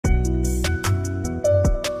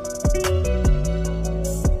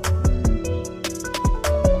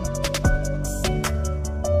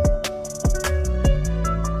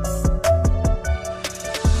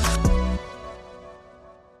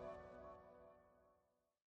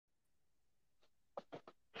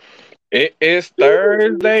It is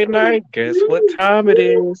Thursday night. Guess what time it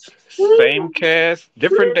is? Same cast,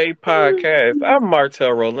 different day podcast. I'm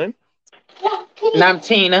Martel Roland. And I'm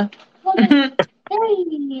Tina.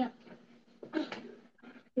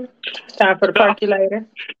 Time for the percolator.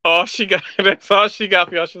 All she got, that's all she got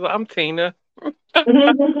for y'all. She's like, I'm Tina.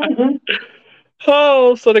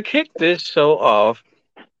 Oh, so to kick this show off,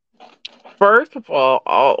 first of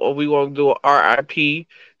all we want to do a RIP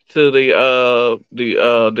to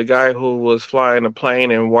the guy who was flying a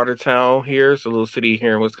plane in Watertown here. It's a little city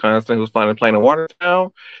here in Wisconsin who was flying a plane in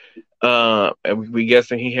Watertown. And we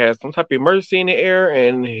guessing he had some type of emergency in the air,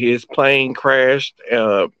 and his plane crashed.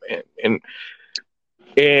 And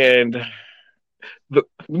you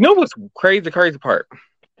know what's crazy? The crazy part.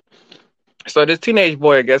 So this teenage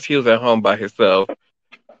boy, I guess he was at home by himself.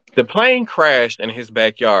 The plane crashed in his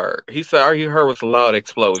backyard. He said all he heard was a loud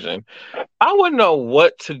explosion. I wouldn't know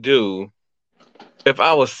what to do if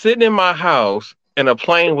I was sitting in my house and a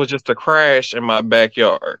plane was just a crash in my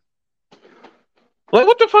backyard. Like,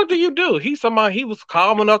 what the fuck do you do? He was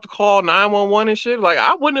calm enough to call 911 and shit. Like,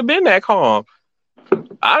 I wouldn't have been that calm.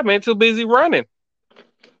 I'd have been too busy running.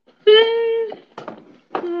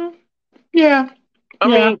 Yeah. I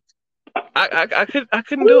mean, I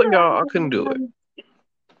couldn't do it, y'all. I couldn't do it.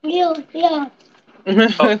 Yeah.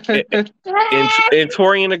 Oh, and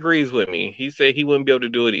Torian agrees with me. He said he wouldn't be able to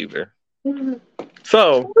do it either.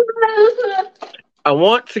 So I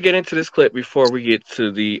want to get into this clip before we get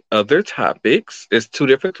to the other topics. It's two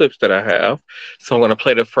different clips that I have. So I'm going to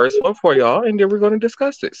play the first one for y'all, and then we're going to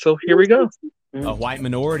discuss it. So here we go. A white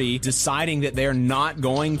minority deciding that they're not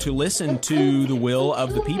going to listen to the will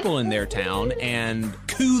of the people in their town and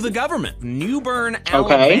coup the government. New Bern,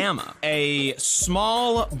 Alabama, a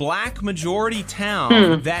small black majority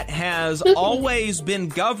town that has always been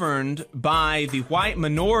governed by the white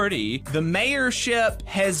minority. The mayorship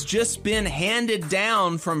has just been handed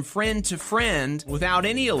down from friend to friend without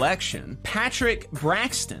any election. Patrick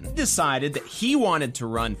Braxton decided that he wanted to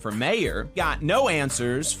run for mayor, got no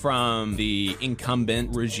answers from the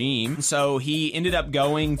incumbent regime. So he ended up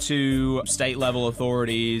going to state level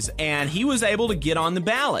authorities and he was able to get on the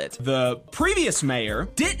ballot. The previous mayor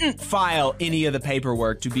didn't file any of the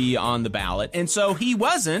paperwork to be on the ballot, and so he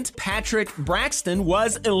wasn't. Patrick Braxton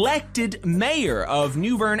was elected mayor of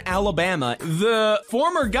New Bern, Alabama. The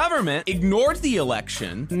former government ignored the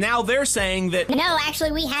election. Now they're saying that No,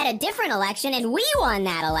 actually, we had a different election and we won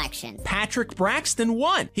that election. Patrick Braxton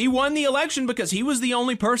won. He won the election because he was the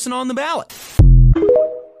only person on the ballot.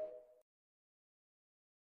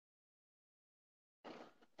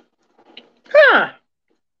 Huh.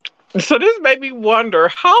 So this made me wonder,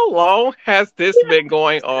 how long has this been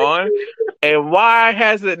going on, and why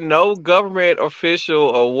hasn't no government official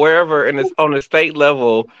or wherever on the state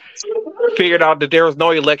level figured out that there was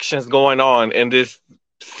no elections going on in this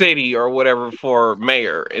city or whatever for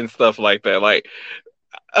mayor and stuff like that? Like,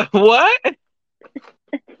 what?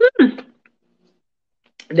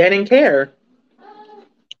 They didn't care.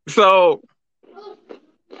 So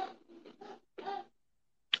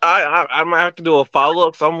I might have to do a follow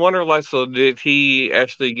up. So I'm wondering, like, so did he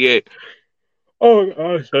actually get? Oh,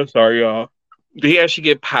 I'm so sorry, y'all. Did he actually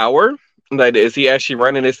get power? Like, is he actually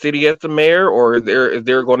running his city as the mayor, or is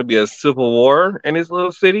there going to be a civil war in his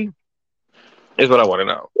little city? Is what I want to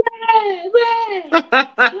know.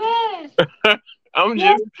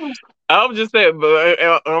 I'm just saying,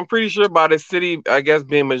 but I'm pretty sure by the city, I guess,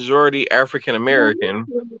 being majority African American,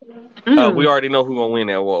 we already know who's gonna win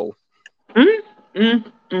that war.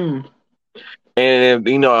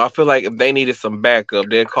 And I feel like if they needed some backup,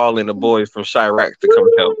 they'd call in the boys from Chirac to come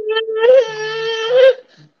help.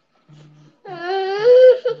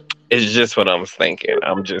 It's just what I'm thinking.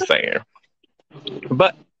 I'm just saying.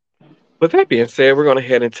 But with that being said, we're gonna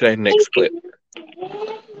head into that next clip.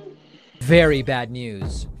 Very bad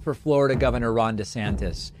news for Florida Governor Ron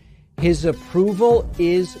DeSantis. His approval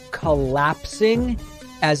is collapsing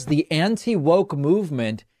as the anti-woke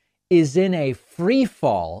movement is in a free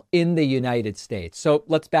fall in the United States. So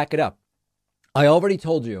let's back it up. I already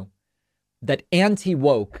told you that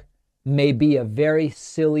anti-woke may be a very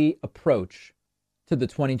silly approach to the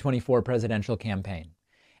 2024 presidential campaign.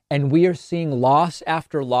 And we are seeing loss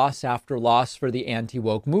after loss after loss for the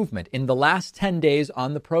anti-woke movement. In the last 10 days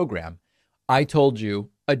on the program, I told you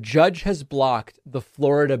a judge has blocked the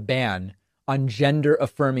Florida ban on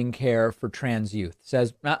gender-affirming care for trans youth.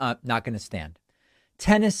 Says, not going to stand.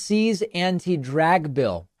 Tennessee's anti-drag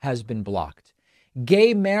bill has been blocked.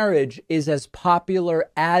 Gay marriage is as popular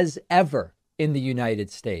as ever in the United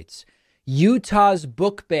States. Utah's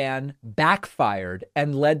book ban backfired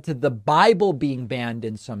and led to the Bible being banned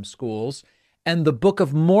in some schools. and the Book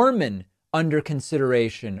of Mormon under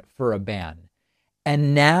consideration for a ban.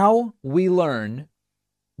 And now we learn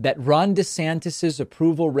that Ron DeSantis'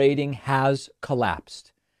 approval rating has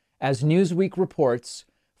collapsed. As Newsweek reports,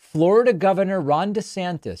 Florida Governor Ron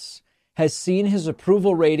DeSantis has seen his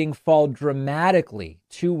approval rating fall dramatically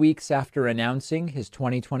 2 weeks after announcing his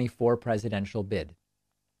 2024 presidential bid.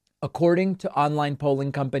 According to online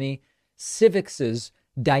polling company Civix's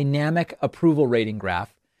dynamic approval rating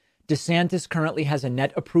graph, DeSantis currently has a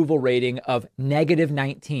net approval rating of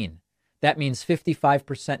 -19. That means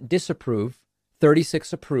 55% disapprove,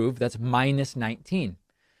 36 approve, that's -19.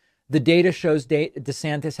 The data shows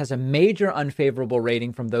DeSantis has a major unfavorable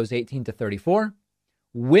rating from those 18 to 34,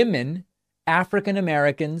 women, African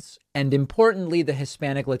Americans, and importantly, the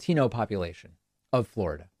Hispanic Latino population of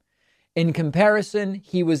Florida. In comparison,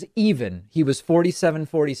 he was even. He was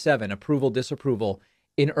 47-47 approval, disapproval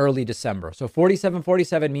in early December. So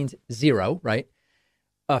 47-47 means 0, right?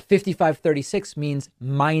 55-36 means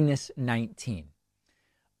 -19.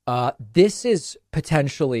 This is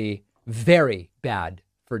potentially very bad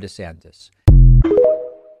for DeSantis.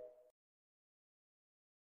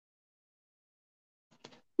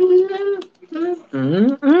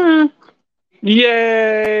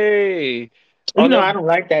 Yay! You know, I don't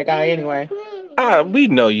like that guy anyway. We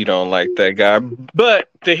know you don't like that guy, but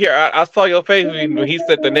to hear, I saw your face when he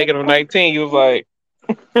said the -19. You was like,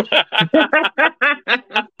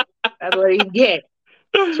 that's what he get.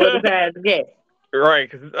 That's what his ass get.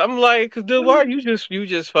 Right? Because I'm like, dude, why are you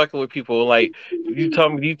just fucking with people? Like you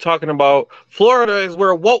talking about Florida is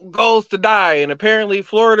where woke goes to die, and apparently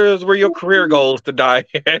Florida is where your career goes to die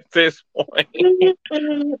at this point.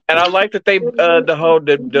 And I like that they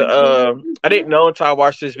I didn't know until I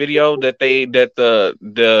watched this video that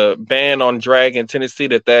the ban on drag in Tennessee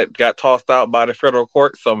that got tossed out by the federal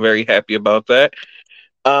court. So I'm very happy about that.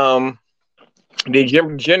 The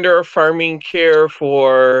gender affirming care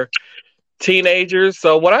for teenagers.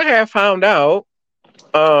 So what I have found out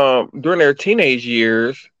during their teenage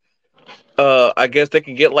years, I guess they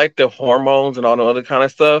can get like the hormones and all the other kind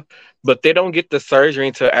of stuff, but they don't get the surgery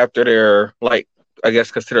until after they're like, I guess,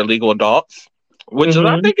 considered legal adults, which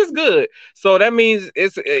I think is good. So that means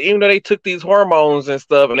it's even though they took these hormones and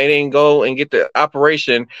stuff and they didn't go and get the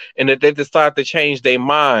operation, and that they decide to change their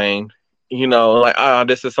mind, you know, like,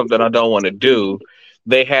 this is something I don't want to do.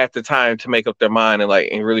 They had the time to make up their mind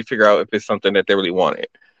and really figure out if it's something that they really wanted.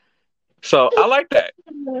 So I like that.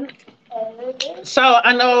 So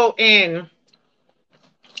I know in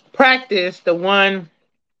practice, the one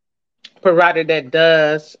provider that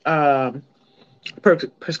does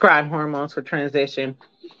prescribe hormones for transition,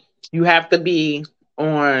 you have to be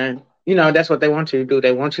on, you know, that's what they want you to do.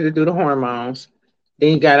 They want you to do the hormones.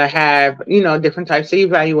 Then you got to have, you know, different types of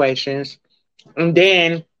evaluations. And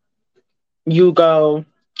then you go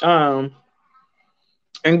and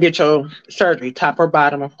get your surgery, top or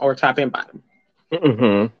bottom, or top and bottom.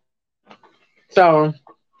 Mm-hmm. So,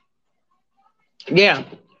 yeah,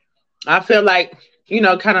 I feel like, you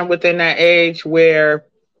know, kind of within that age where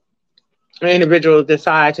an individual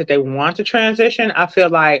decides that they want to transition, I feel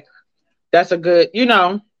like that's a good, you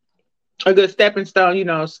know, a good stepping stone, you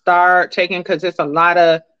know, start taking, because it's a lot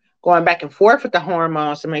of going back and forth with the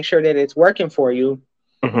hormones to make sure that it's working for you.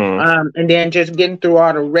 Mm-hmm. And then just getting through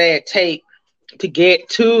all the red tape to get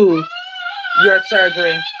to your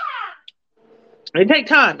surgery. It takes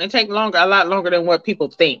time. It takes longer, a lot longer than what people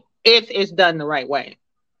think, if it's done the right way.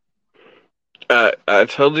 I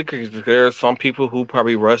totally agree. There are some people who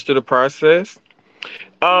probably rush through the process.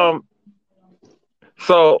 So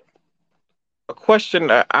a question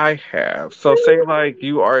that I have. So say like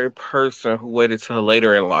you are a person who waited till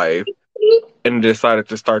later in life and decided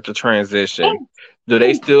to start the transition. Do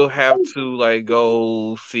they still have to like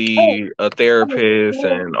go see a therapist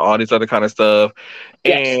and all this other kind of stuff?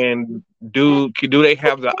 Yes. And do they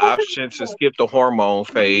have the option to skip the hormone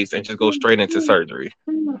phase and just go straight into surgery?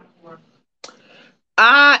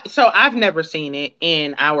 So I've never seen it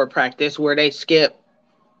in our practice where they skip.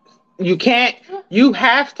 You can't. You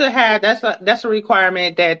have to have. That's a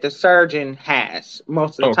requirement that the surgeon has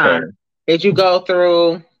most of the time. Is you go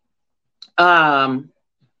through.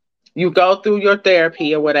 You go through your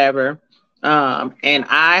therapy or whatever. And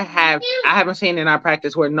I haven't seen in our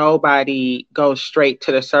practice where nobody goes straight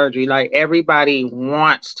to the surgery. Like everybody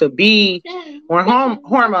wants to be on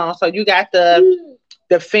hormones. So you got the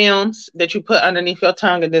films that you put underneath your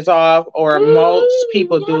tongue and dissolve, or most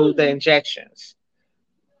people do the injections.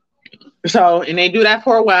 So, and they do that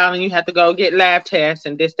for a while, and you have to go get lab tests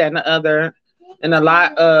and this, that, and the other, and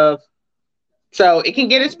so it can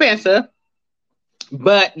get expensive,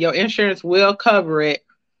 but your insurance will cover it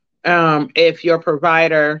if your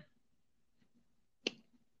provider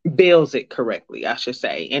bills it correctly, I should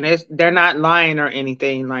say. And they're not lying or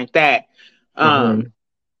anything like that. But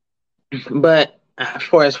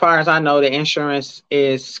for as far as I know, the insurance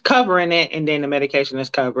is covering it, and then the medication is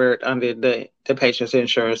covered under the patient's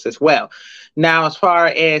insurance as well. Now, as far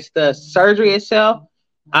as the surgery itself,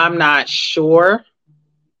 I'm not sure.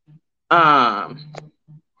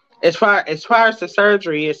 As far as the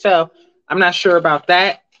surgery itself, I'm not sure about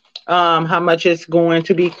that. How much is going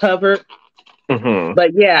to be covered?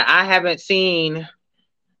 But yeah, I haven't seen.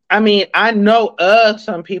 I mean, I know of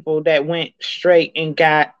some people that went straight and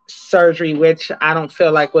got surgery, which I don't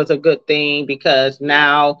feel like was a good thing, because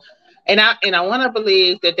now, and I want to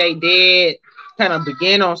believe that they did kind of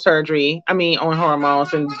begin on surgery. I mean, on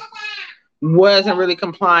hormones, and wasn't really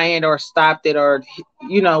compliant or stopped it, or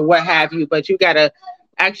what have you. But you got to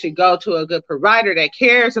actually go to a good provider that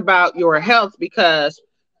cares about your health, because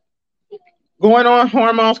going on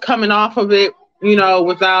hormones, coming off of it,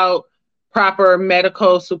 without proper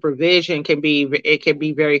medical supervision can be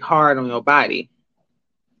very hard on your body.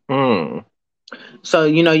 So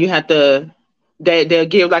you have to, they'll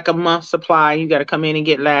give like a month supply. You got to come in and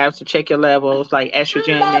get labs to check your levels, like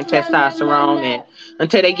estrogen and testosterone, and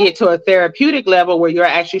until they get to a therapeutic level where you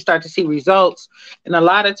actually start to see results. And a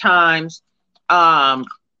lot of times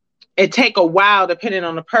it take a while, depending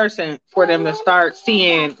on the person, for them to start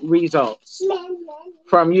seeing results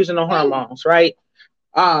from using the hormones, right?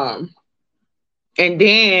 And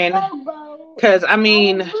then, because I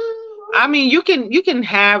mean, you can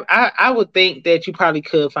have. I would think that you probably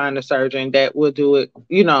could find a surgeon that will do it,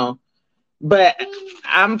 But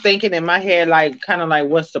I'm thinking in my head, like, kind of like,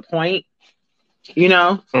 what's the point?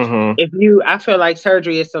 I feel like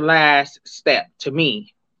surgery is the last step to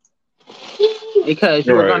me, because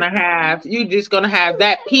you're just gonna have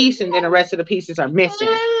that piece, and then the rest of the pieces are missing.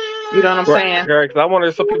 You know what I'm saying? Right, because I wonder,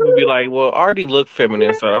 some people be like, well, I already look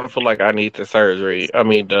feminine, so I don't feel like I need the surgery. I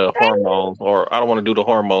mean, the hormones, or I don't want to do the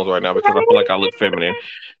hormones right now because I feel like I look feminine.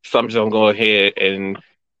 So I'm just going to go ahead and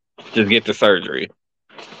just get the surgery.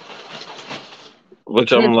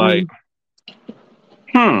 Which I'm like,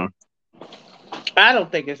 I don't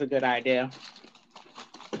think it's a good idea.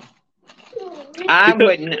 I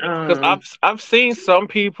wouldn't. Because I've seen some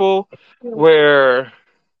people where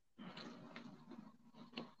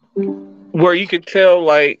you could tell,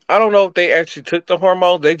 like, I don't know if they actually took the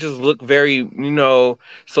hormones. They just look very,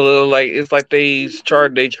 so like, it's like they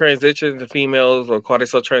transition to females, or call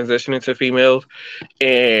themselves transitioning to females,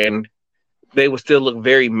 and they would still look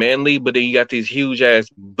very manly, but then you got these huge ass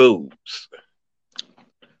boobs.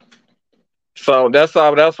 So that's why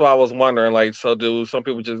I was wondering, like, so do some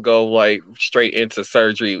people just go like straight into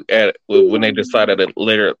surgery when they decide at a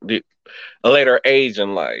later age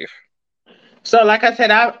in life? So, like I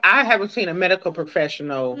said, I haven't seen a medical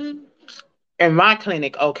professional in my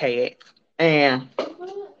clinic okay it, and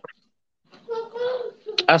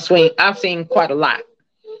I've seen quite a lot.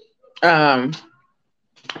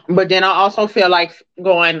 But then I also feel like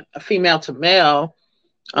going female to male,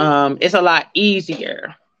 it's a lot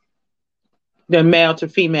easier than male to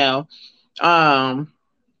female,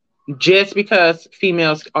 just because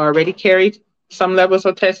females already carry some levels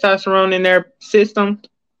of testosterone in their system.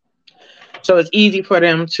 So it's easy for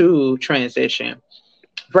them to transition,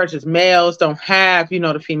 versus males don't have,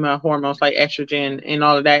 the female hormones like estrogen and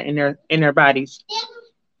all of that in their bodies.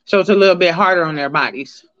 So it's a little bit harder on their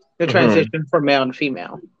bodies to transition from male to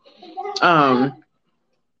female. And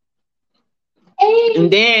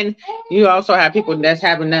then you also have people that's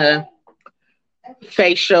having a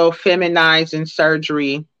facial feminizing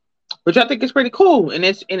surgery, which I think is pretty cool, and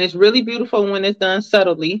it's really beautiful when it's done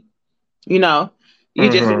subtly.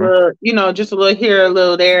 Just a little, just a little here, a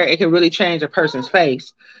little there. It can really change a person's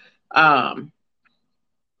face. But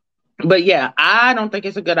yeah, I don't think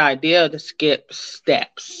it's a good idea to skip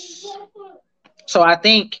steps. So I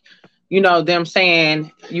think, them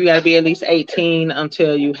saying you got to be at least 18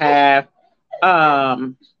 until you have a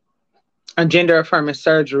gender affirming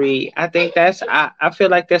surgery. I think I feel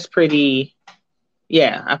like that's pretty.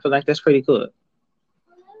 Yeah, I feel like that's pretty good.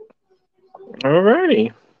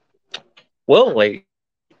 Alrighty. Well, like,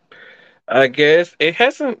 I guess it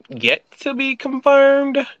hasn't yet to be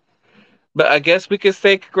confirmed, but I guess we could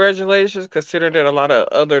say congratulations, considering that a lot of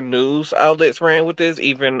other news outlets ran with this,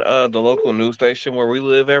 even the local news station where we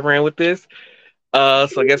live ran with this. So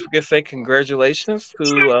I guess we could say congratulations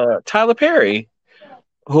to Tyler Perry,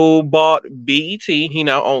 who bought BET. He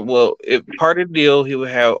now own, part of the deal, he would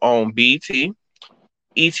have on BET,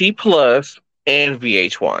 ET Plus, and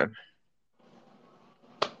VH1.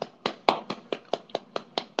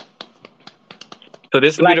 So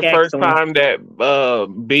this will be Black the first excellence. time that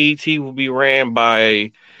BET will be ran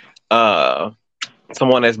by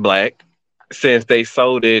someone that's black, since they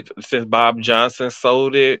sold it, since Bob Johnson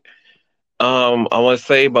sold it. I want to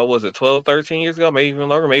say, but was it 12, 13 years ago, maybe even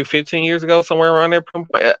longer, maybe 15 years ago, somewhere around there.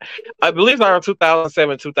 I believe it's around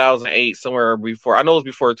 2007, 2008, somewhere before. I know it was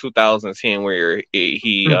before 2010 where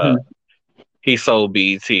he sold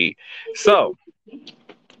BET. So,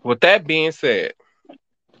 with that being said,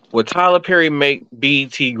 would Tyler Perry make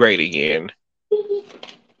BET great again?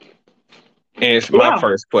 And it's my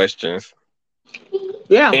first questions.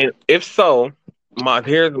 Yeah. And if so,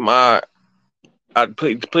 here's my.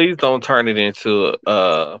 Please don't turn it into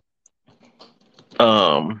a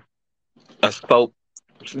soap,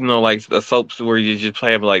 like the soaps where you just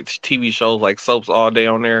play like TV shows like soaps all day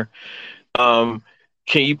on there. Can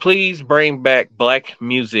you please bring back black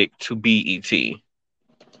music to BET?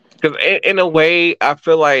 Because in a way, I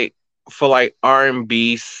feel like for like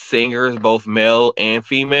R&B singers, both male and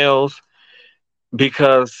females,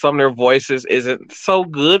 because some of their voices isn't so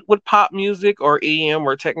good with pop music or EM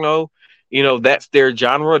or techno. That's their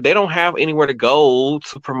genre. They don't have anywhere to go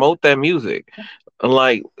to promote that music.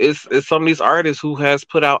 Like it's some of these artists who has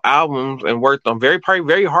put out albums and worked on very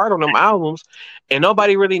hard on them albums, and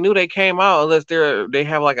nobody really knew they came out unless they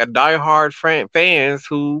have like a diehard fans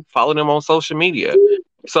who follow them on social media.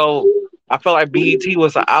 So I felt like BET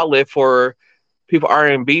was an outlet for people,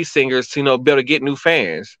 R&B singers, to be able to get new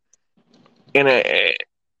fans. And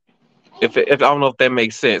if I don't know if that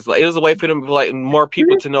makes sense, like it was a way for them, like more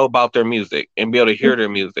people to know about their music and be able to hear their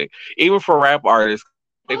music, even for rap artists.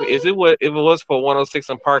 If it was for 106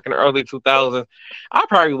 and Park in the early 2000s, I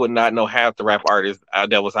probably would not know half the rap artists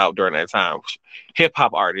that was out during that time. Hip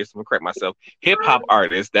hop artists, I'm gonna correct myself. Hip hop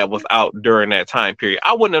artists that was out during that time period,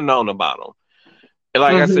 I wouldn't have known about them. And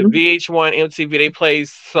like I said, VH1, MTV, they played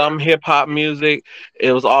some hip hop music.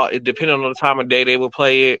 It depended on the time of day they would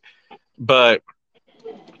play it, but.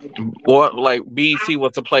 Like BET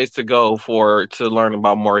was the place to go to learn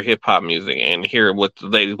about more hip hop music and hear what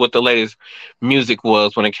the latest music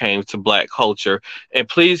was when it came to black culture. And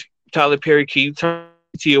please, Tyler Perry, can you turn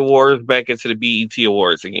BET Awards back into the BET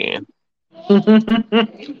Awards again?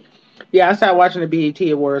 Yeah, I started watching the BET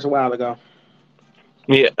Awards a while ago.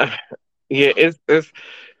 Yeah, it's.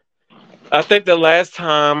 I think the last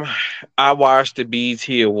time I watched the BET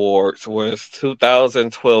Awards was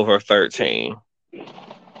 2012 or 13.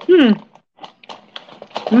 Yeah,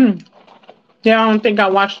 I don't think I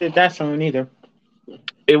watched it that soon either.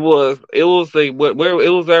 It was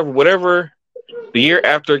whatever the year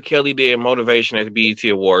after Kelly did Motivation at the BET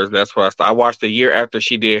Awards. That's what I started. I watched the year after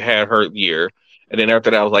she had her year, and then after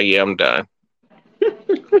that I was like, yeah, I'm done.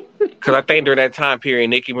 Because I think during that time period,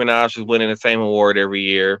 Nicki Minaj was winning the same award every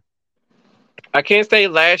year. I can't say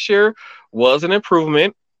last year was an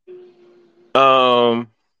improvement.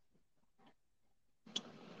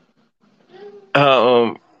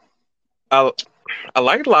 I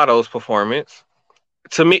liked Lotto's performance.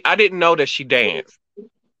 To me, I didn't know that she danced.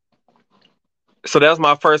 So that was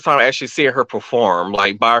my first time actually seeing her perform,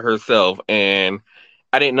 like by herself, and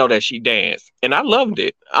I didn't know that she danced, and I loved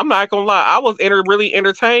it. I'm not gonna lie, I was really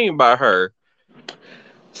entertained by her.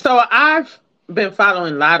 So I've been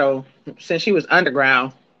following Lotto since she was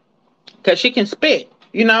underground because she can spit,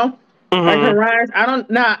 Like her rhymes. I don't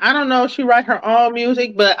know if she write her own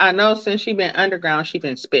music, but I know since she been underground, she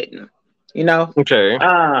been spitting. Okay.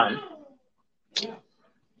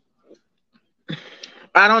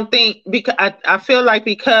 I don't think because I feel like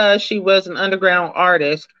because she was an underground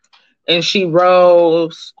artist and she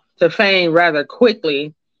rose to fame rather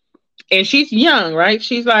quickly, and she's young, right?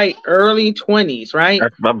 She's like early 20s, right?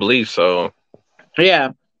 I believe so.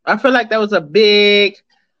 Yeah, I feel like that was a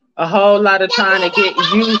whole lot of time to get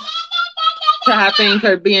used to how things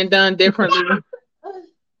are being done differently.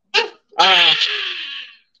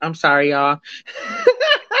 I'm sorry, y'all.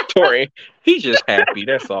 Tori, he's just happy.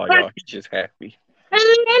 That's all, y'all. He's just happy.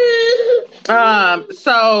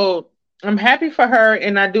 So I'm happy for her,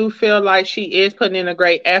 and I do feel like she is putting in a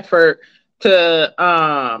great effort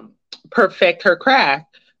to perfect her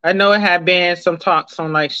craft. I know it had been some talks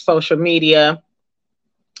on like social media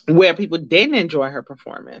where people didn't enjoy her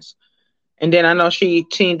performance. And then I know she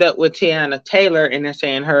teamed up with Tiana Taylor, and they're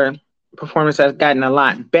saying her performance has gotten a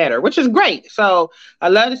lot better, which is great. So I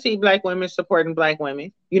love to see Black women supporting Black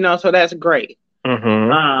women, so that's great.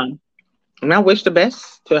 And I wish the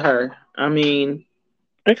best to her. I mean,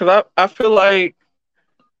 because I feel like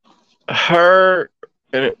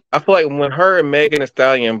when her and Megan Thee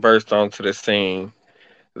Stallion burst onto the scene,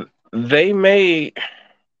 they made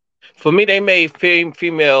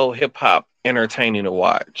female hip hop entertaining to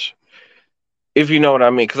watch. If you know what I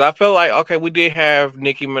mean, because I feel like, okay, we did have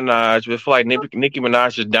Nicki Minaj, but I feel like Nicki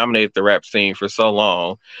Minaj just dominated the rap scene for so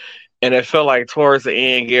long, and it felt like towards the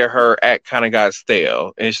end, her act kind of got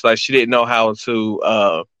stale, and it's like she didn't know how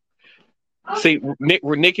to see.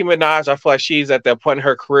 Nicki Minaj, I feel like she's at that point in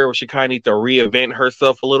her career where she kind of needs to reinvent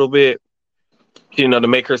herself a little bit, you know, to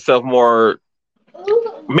make herself more,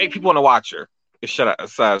 make people want to watch her. Should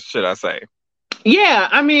I say? Yeah,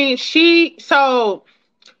 I mean,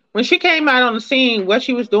 when she came out on the scene, what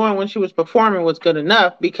she was doing when she was performing was good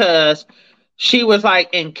enough because she was like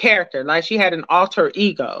in character, like she had an alter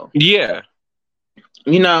ego. Yeah.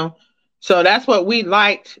 You know, so that's what we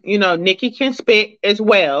liked. You know, Nicki can spit as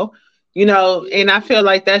well, you know, and I feel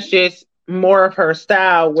like that's just more of her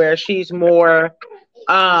style where she's more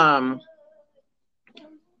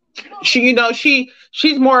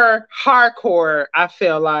she's more hardcore, I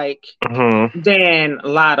feel like, than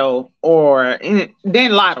Latto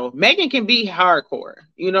than Latto. Megan can be hardcore.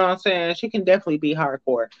 You know what I'm saying? She can definitely be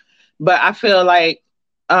hardcore. But I feel like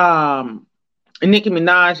Nicki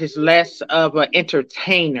Minaj is less of an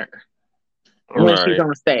entertainer when she's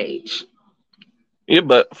on stage. Yeah,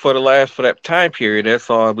 but for that time period, that's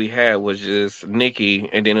all we had was just Nicki,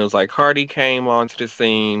 and then it was like Cardi came onto the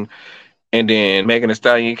scene, and then Megan Thee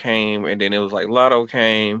Stallion came, and then it was like Latto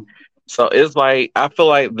came. So it's like I feel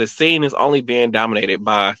like the scene is only being dominated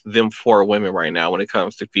by them 4 women right now when it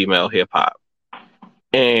comes to female hip hop.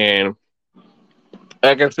 And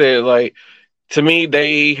like I said, like to me,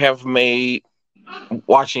 they have made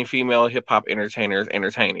watching female hip hop entertainers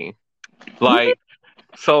entertaining. Like,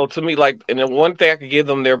 so to me, like, and the one thing I could give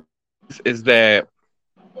them there is that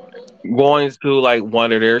going to like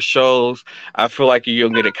one of their shows, I feel like you'll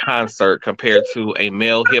get a concert compared to a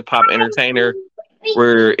male hip hop entertainer.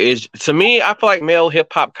 Where is to me, I feel like male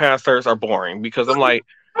hip hop concerts are boring because I'm like,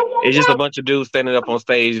 it's just a bunch of dudes standing up on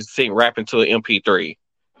stage singing rapping to an MP3.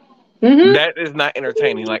 That is not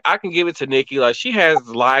entertaining. Like I can give it to Nicki, like she has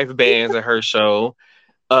live bands at her show.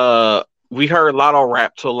 We heard Latto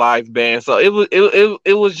rap to a live band, so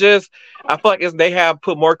it was just, I feel like they have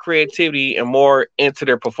put more creativity and more into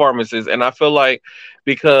their performances, and I feel like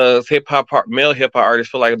because male hip hop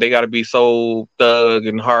artists feel like they got to be so thug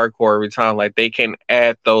and hardcore every time, like they can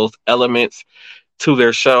add those elements to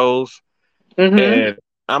their shows, and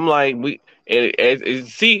I'm like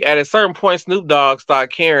see, at a certain point, Snoop Dogg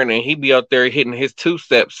started caring, and he'd be out there hitting his 2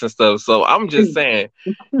 steps and stuff. So I'm just saying,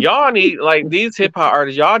 y'all need, like, these hip hop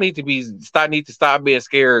artists, y'all need to stop being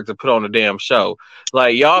scared to put on a damn show.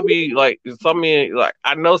 Like y'all be like,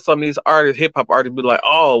 I know some of these hip hop artists be like,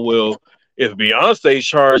 oh well, if Beyonce's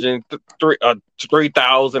charging $3,000 or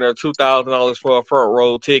 $2,000 for a front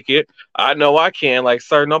row ticket, I know I can. Like,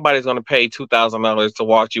 sir, nobody's going to pay $2,000 to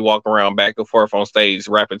watch you walk around back and forth on stage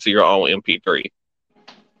rapping to your own MP3.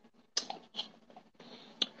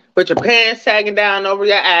 Put your pants sagging down over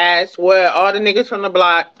your ass, where all the niggas from the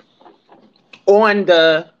block on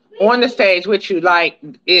the stage with you, like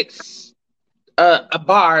it's a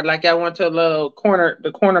bar. Like I went to the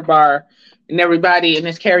corner bar, and everybody, and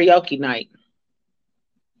it's karaoke night.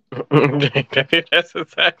 That's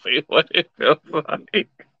exactly what it feels like.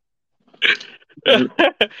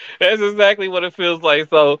 That's exactly what it feels like.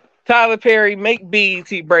 So, Tyler Perry, make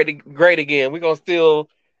BET great again. We're going to steal,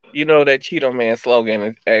 that Cheeto Man slogan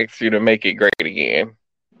and ask you to make it great again.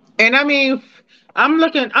 And I mean,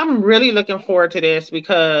 I'm really looking forward to this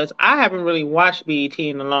because I haven't really watched BET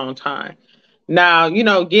in a long time. Now,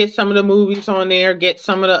 get some of the movies on there, get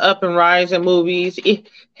some of the Up and Rising movies.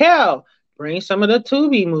 Hell, bring some of the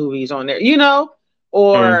Tubi movies on there,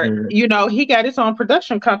 or, he got his own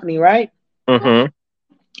production company, right? Oh,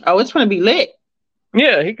 it's going to be lit.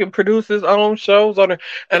 Yeah, he can produce his own shows on there.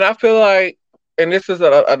 And I feel like, and this is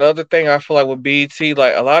another thing I feel like with BET,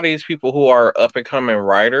 like a lot of these people who are up and coming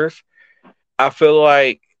writers, I feel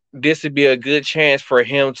like this would be a good chance for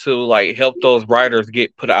him to like help those writers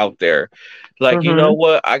get put out there. Like, you know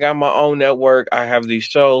what? I got my own network. I have these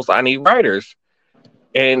shows. I need writers.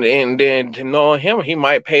 And then to know him, he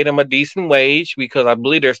might pay them a decent wage because I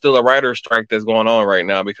believe there's still a writer's strike that's going on right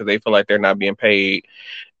now because they feel like they're not being paid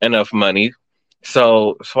enough money.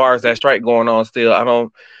 So as far as that strike going on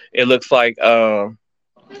still, it looks like,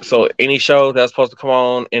 so any show that's supposed to come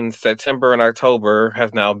on in September and October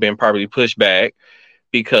has now been probably pushed back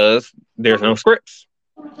because there's no scripts.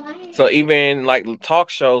 So even like talk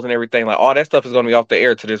shows and everything, like all that stuff is going to be off the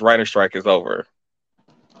air till this writer strike is over.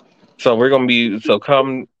 So we're going to be,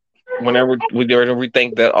 come whenever we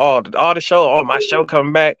think that, my show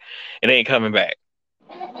coming back, it ain't coming back.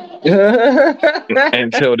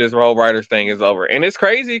 Until this role writers thing is over. And it's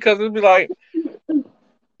crazy because it'll be like,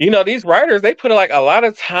 You know, these writers, they put like a lot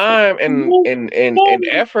of time and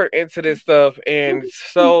effort into this stuff. And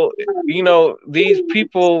so, you know, these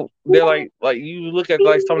people, they're like you look at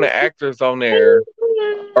like some of the actors on there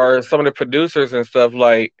or some of the producers and stuff,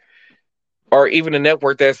 like, or even the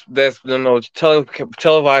network that's you know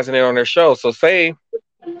televising it on their show. So say,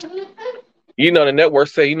 you know, the network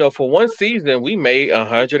say, you know, for one season we made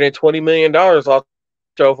 $120 million off the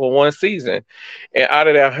show for one season, and out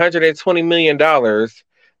of that $120 million,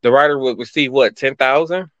 the writer would receive what,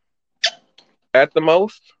 10,000 at the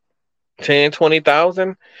most,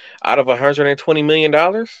 10-20,000 out of $120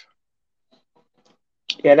 million.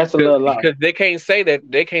 Yeah, that's a little low. Because they can't say that.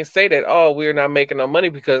 They can't say that. Oh, we're not making no money,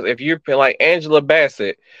 because if you're like Angela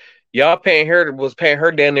Bassett, y'all was paying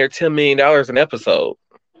her down there $10 million an episode.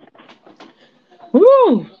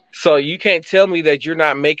 Woo. So you can't tell me that you're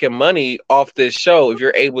not making money off this show if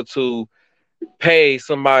you're able to pay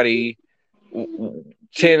somebody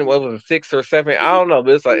 10, what was it, 6 or 7? I don't know,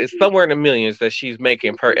 but it's somewhere in the millions that she's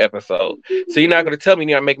making per episode. So you're not going to tell me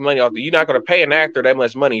you're not making money off. You're not going to pay an actor that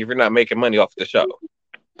much money if you're not making money off the show.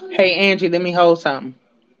 Hey, Angie, let me hold something.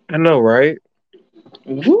 I know, right?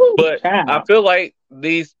 Woo, but child. I feel like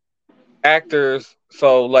these actors,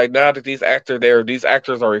 so like now that these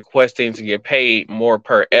actors are requesting to get paid more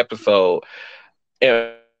per episode,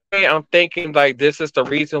 and I'm thinking like this is the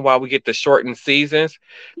reason why we get the shortened seasons,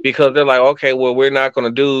 because they're like, okay, well, we're not going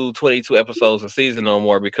to do 22 episodes a season no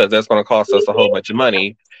more, because that's going to cost us a whole bunch of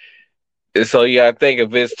money. And so yeah, I think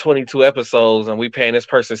if it's 22 episodes and we paying this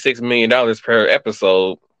person $6 million per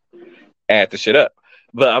episode, add the shit up.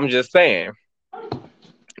 But I'm just saying,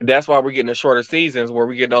 that's why we're getting the shorter seasons, where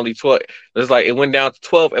we get only 12. It's like it went down to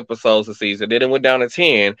 12 episodes a season, then it went down to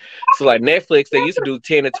 10. So like Netflix, they used to do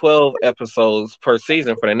 10 to 12 episodes per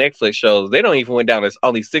season for the Netflix shows. They don't even went down to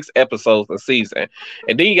only 6 episodes a season,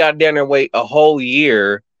 and then you got down there wait a whole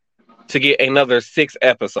year to get another 6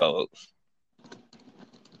 episodes.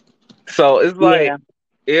 So it's like,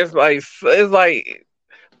 it's like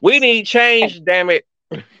we need change, damn it.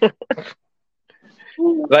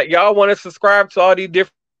 Like y'all want to subscribe to all these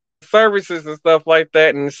different services and stuff like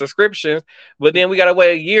that and subscriptions, but then we gotta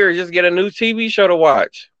wait a year to just get a new TV show to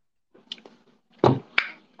watch. And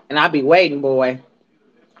I'll be waiting, boy.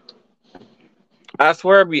 I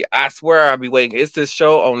swear I'll be waiting. It's this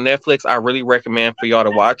show on Netflix I really recommend for y'all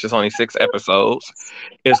to watch. It's only 6 episodes.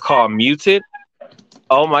 It's called Muted.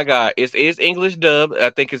 Oh my God. It is English dub. I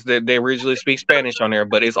think it's that they originally speak Spanish on there,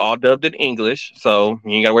 but it's all dubbed in English. So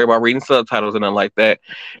you ain't gotta worry about reading subtitles and nothing like that.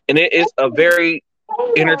 And it is a very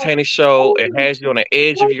entertaining show. It has you on the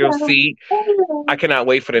edge of your seat. I cannot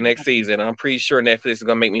wait for the next season. I'm pretty sure Netflix is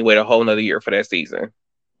gonna make me wait a whole nother year for that season.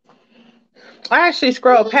 I actually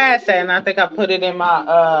scrolled past that and I think I put it in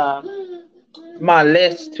my my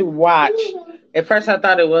list to watch. At first I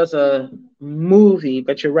thought it was a movie,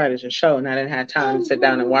 but you're right, it's a show, and I didn't have time to sit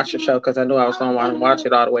down and watch the show because I knew I was going to want to watch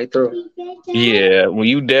it all the way through. Yeah, when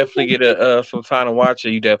you definitely get some time to watch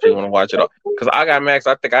it, you definitely want to watch it all. Because I got Max,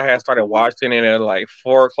 I think I had started watching it at like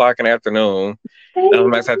 4 o'clock in the afternoon.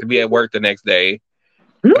 Max had to be at work the next day.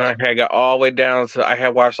 And I had got all the way down to, I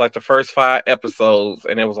had watched like the first 5 episodes,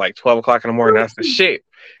 and it was like 12 o'clock in the morning. I said, shit,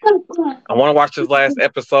 I want to watch this last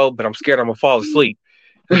episode, but I'm scared I'm going to fall asleep.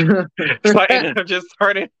 So I ended up just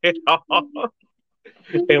turning it off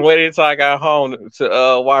and waited until I got home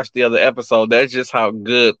to watch the other episode. That's just how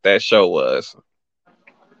good that show was.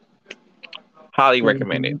 Highly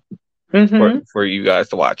recommend it for you guys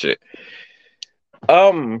to watch it.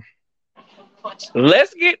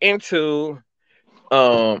 Let's get into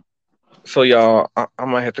so y'all, I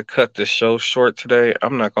might have to cut this show short today.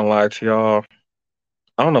 I'm not gonna lie to y'all.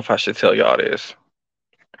 I don't know if I should tell y'all this.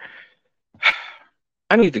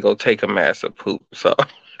 I need to go take a massive poop. So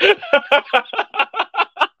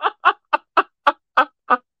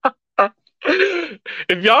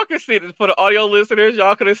if y'all can see this for the audio listeners,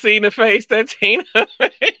 y'all could have seen the face that Tina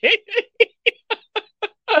made.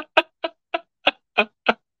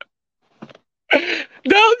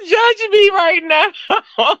 Don't judge me right now.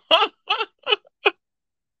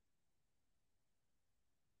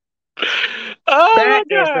 Oh, that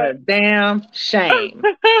is a damn shame.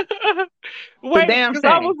 Wait, because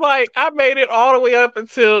I was like, I made it all the way up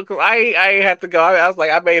until, because I ain't had to go. I was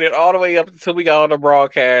like, I made it all the way up until we got on the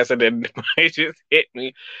broadcast, and then it just hit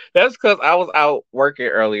me. That's because I was out working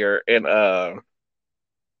earlier, and it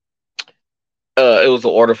was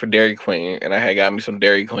an order for Dairy Queen, and I had got me some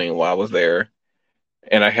Dairy Queen while I was there.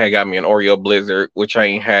 And I had got me an Oreo Blizzard, which I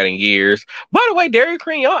ain't had in years. By the way, Dairy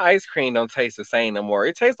Queen, your ice cream don't taste the same no more.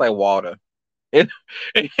 It tastes like water. It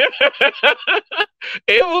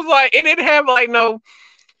was like, it didn't have like no,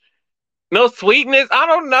 No sweetness. I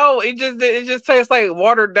don't know. It just tastes like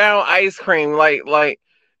watered down ice cream. Like like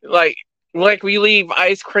we leave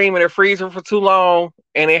ice cream in the freezer for too long,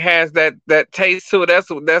 and it has that taste to it.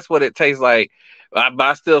 That's what it tastes like. But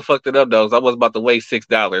I still fucked it up though. I was about to waste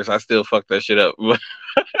 $6. I still fucked that shit up.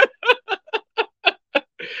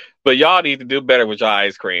 But y'all need to do better with your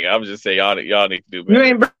ice cream. I'm just saying y'all need to do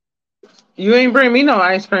better. You ain't bring me no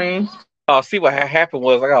ice cream. Oh, see what happened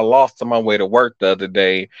was I got lost on my way to work the other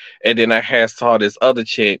day, and then I saw this other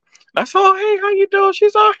chick. I saw, hey, how you doing?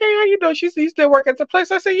 She's all, hey, how you doing? She said, you still work at the place?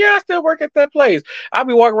 I said, yeah, I still work at that place. I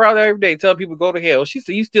be walking around there every day telling people to go to hell. She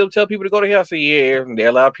said, you still tell people to go to hell? I said, yeah, and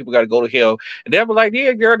a lot of people got to go to hell. And they were like,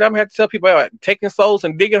 yeah, girl, I'm going to have to tell people about taking souls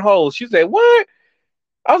and digging holes. She said, what?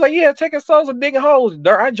 I was like, yeah, taking souls and digging holes.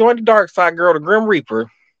 I joined the dark side, girl, the Grim Reaper.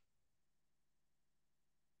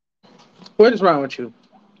 What is wrong with you?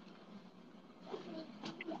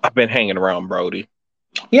 I've been hanging around Brody.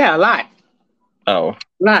 Yeah, a lot. Oh.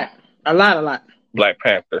 A lot. Black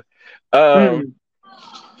Panther.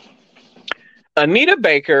 Anita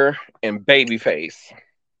Baker and Babyface.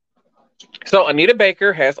 So Anita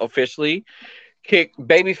Baker has officially kicked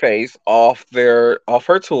Babyface off her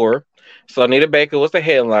tour. So Anita Baker was the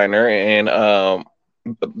headliner, and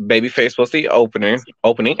Babyface was the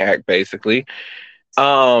opening act, basically.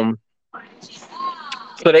 So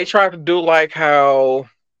they tried to do like how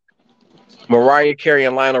Mariah Carey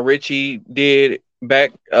and Lionel Richie did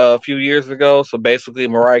back a few years ago. So basically,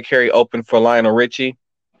 Mariah Carey opened for Lionel Richie.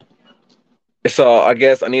 So I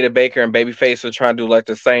guess Anita Baker and Babyface are trying to do like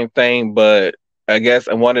the same thing, but I guess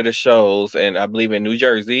in one of the shows, and I believe in New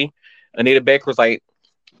Jersey, Anita Baker was like,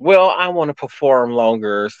 well, I want to perform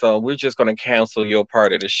longer, so we're just going to cancel your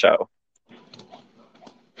part of the show.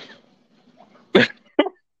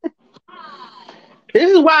 This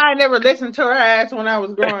is why I never listened to her ass when I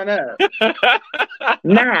was growing up.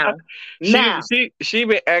 Now. She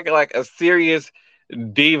been acting like a serious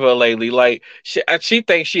diva lately. Like she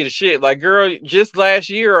thinks she the shit. Like, girl, just last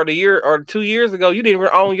year or the year or 2 years ago, you didn't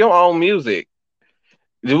even own your own music.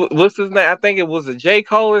 What's his name? I think it was a J.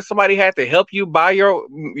 Cole, or somebody had to help you buy your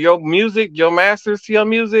music, your masters to your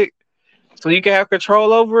music, so you can have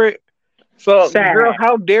control over it. So, girl,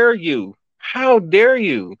 how dare you? How dare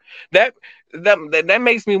you? That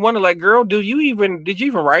makes me wonder, like, girl, did you even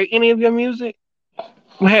write any of your music?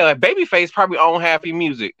 Hell, like Babyface probably owned half your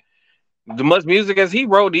music. The much music as he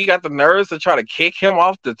wrote, he got the nerves to try to kick him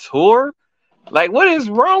off the tour. Like, what is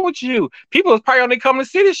wrong with you? People was probably only coming to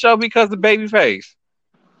see the show because of Babyface.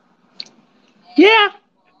 Yeah.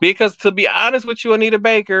 Because to be honest with you, Anita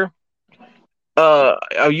Baker,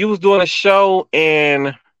 you was doing a show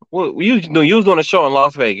in you was doing a show in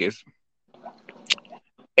Las Vegas.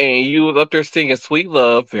 And you was up there singing Sweet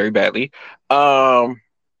Love very badly.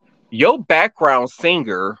 Your background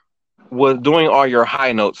singer was doing all your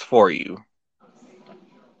high notes for you.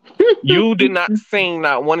 You did not sing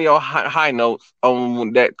not one of your high notes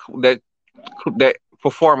on that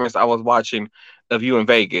performance I was watching of you in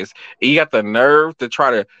Vegas. And you got the nerve to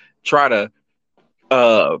try to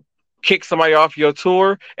kick somebody off your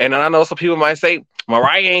tour. And I know some people might say,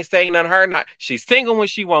 Mariah ain't saying nothing, her not. She's singing when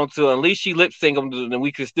she wants to. At least she lip sync them, and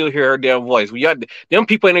we can still hear her damn voice. Them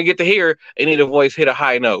people ain't gonna get to hear any of the voice hit a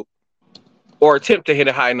high note or attempt to hit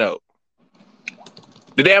a high note.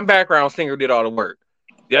 The damn background singer did all the work.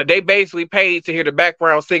 Yeah, they basically paid to hear the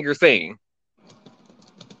background singer sing.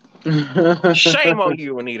 Shame on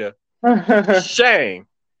you, Anita. Shame.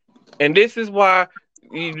 And this is why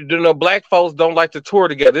black folks don't like to tour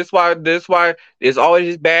together. This why there's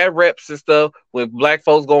always bad reps and stuff when black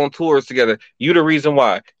folks go on tours together. You the reason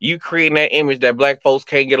why. You creating that image that black folks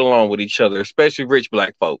can't get along with each other, especially rich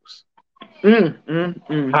black folks.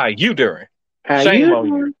 How you doing? Shame on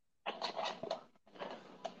you.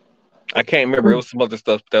 I can't remember. It was some other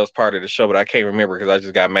stuff that was part of the show, but I can't remember because I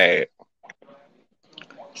just got mad.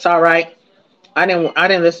 It's all right. I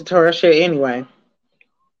didn't listen to her shit anyway.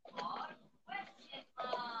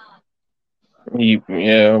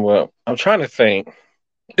 Yeah, well, I'm trying to think.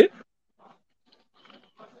 I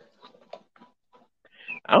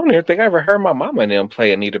don't even think I ever heard my mama and them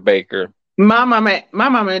play Anita Baker. My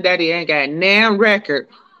mama and daddy ain't got damn record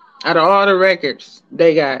out of all the records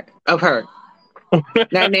they got of her.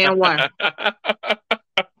 Not damn one.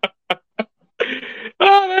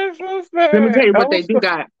 Oh, that's so sad. Let me tell you what they do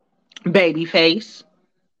got. Babyface.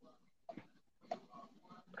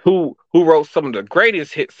 Who wrote some of the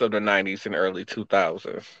greatest hits of the 90s and early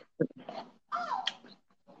 2000s.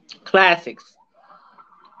 Classics.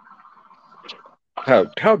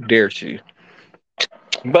 How dare she?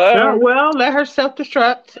 But well, let her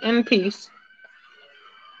self-destruct in peace.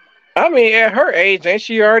 I mean, at her age, ain't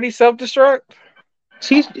she already self-destruct?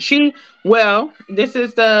 Well, this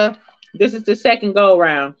is the second go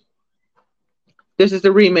around. This is the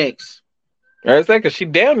remix. I say, cause she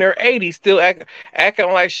down there 80, still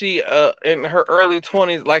acting like she in her early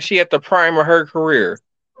 20s, like she at the prime of her career.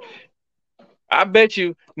 I bet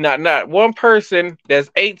you not one person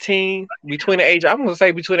that's 18 between the age, I'm gonna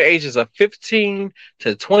say between the ages of 15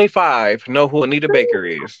 to 25 know who Anita Baker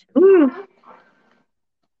is. And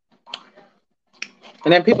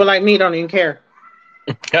then people like me don't even care.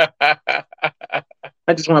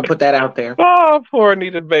 I just want to put that out there. Oh, poor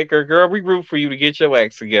Anita Baker, girl. We root for you to get your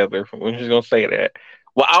act together. We're just gonna say that.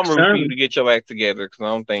 Well, I'm rooting for you to get your act together because I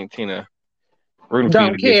don't think Tina rooting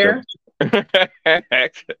don't for you to care. Get your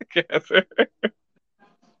act together.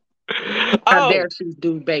 How dare she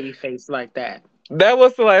do baby face like that? That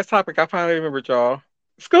was the last topic I finally remembered, y'all.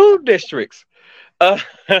 School districts.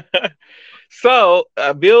 So,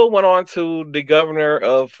 Bill went on to the governor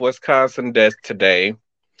of Wisconsin desk today,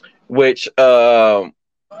 which it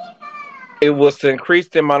was to increase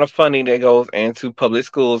the amount of funding that goes into public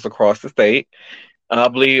schools across the state. I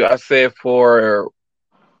believe I said for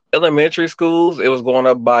elementary schools, it was going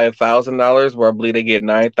up by $1,000, where I believe they get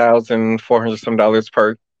 $9,400 some dollars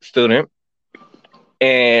per student.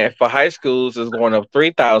 And for high schools, it's going up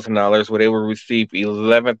 $3,000, where they will receive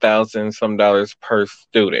 $11,000 some dollars per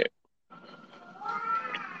student.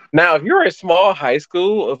 Now, if you're a small high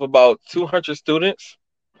school of about 200 students,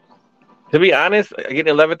 to be honest,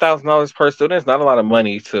 getting $11,000 per student is not a lot of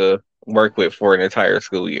money to work with for an entire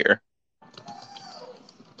school year.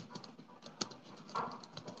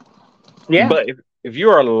 Yeah. But if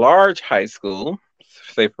you're a large high school,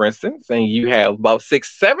 say for instance, and you have about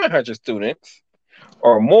 600-700 students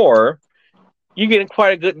or more, you're getting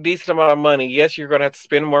quite a decent amount of money. Yes, you're going to have to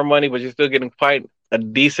spend more money, but you're still getting quite a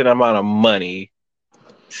decent amount of money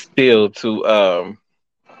still to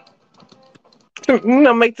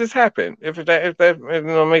make this happen. If that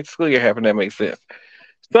make the school year happen, that makes sense.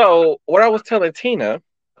 So what I was telling Tina,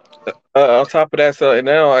 on top of that, so and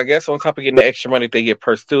now I guess on top of getting the extra money they get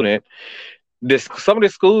per student, some of the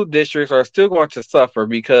school districts are still going to suffer,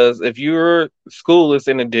 because if your school is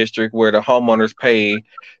in a district where the homeowners pay,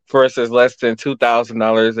 for instance, less than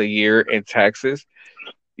 $2,000 a year in taxes,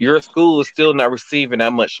 your school is still not receiving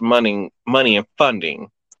that much money in funding.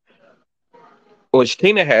 Which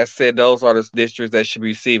Tina has said those are the districts that should be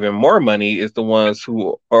receiving more money, is the ones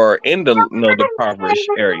who are in the the impoverished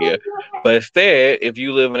area. But instead, if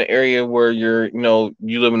you live in an area where you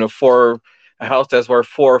live in a house that's worth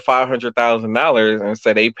 $400,000 or $500,000, and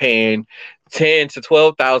say they paying $10,000 to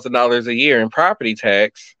 $12,000 a year in property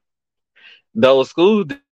tax, those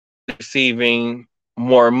schools are receiving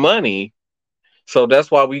more money. So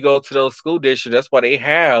that's why we go to those school districts. That's why they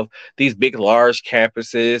have these big, large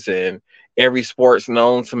campuses, and every sports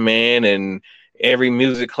known to man, and every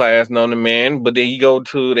music class known to man. But then you go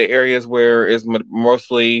to the areas where it's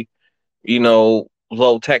mostly, low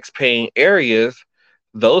tax paying areas.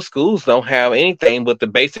 Those schools don't have anything but the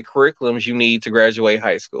basic curriculums you need to graduate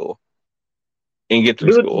high school and get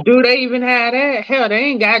through school. Do they even have that? Hell, they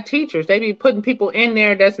ain't got teachers. They be putting people in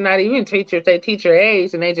there that's not even teachers. They teacher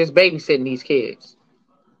aides, and they just babysitting these kids.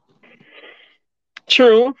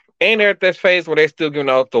 True. And they're at this phase where they're still giving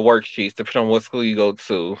out the worksheets, depending on what school you go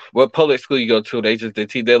to, what public school you go to. They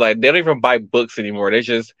don't even buy books anymore. They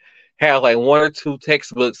just have like one or two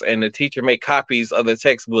textbooks, and the teacher make copies of the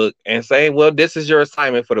textbook and say, well, this is your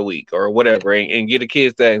assignment for the week or whatever, and give the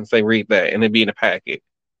kids that and say, read that, and it be in a packet.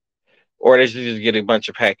 Or they should just get a bunch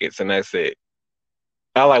of packets and that's it.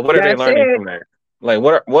 What are they learning from that? Like,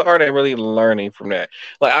 what are they really learning from that?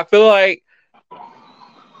 Like, I feel like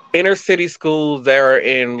inner city schools that are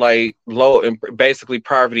in like low and basically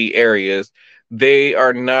poverty areas, they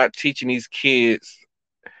are not teaching these kids.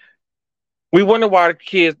 We wonder why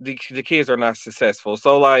the kids are not successful.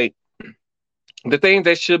 So like the things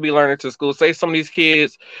they should be learning to school, say some of these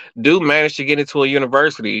kids do manage to get into a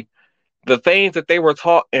university, the things that they were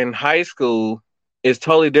taught in high school is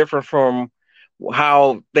totally different from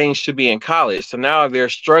how things should be in college. So now they're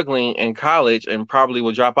struggling in college and probably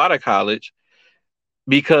will drop out of college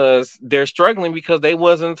because they're struggling because they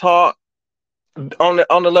wasn't taught on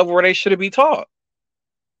the level where they should be taught.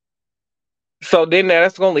 So then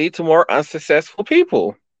that's going to lead to more unsuccessful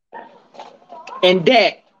people. And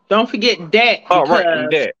debt. Don't forget debt. Oh, right.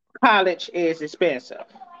 And debt. College is expensive.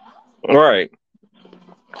 Right.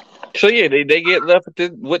 So yeah, they get left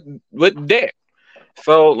with debt.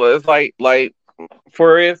 So it's like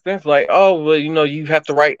for instance, like, oh well, you have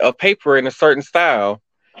to write a paper in a certain style.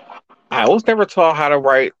 I was never taught how to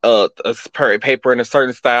write a paper in a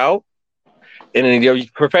certain style. And then your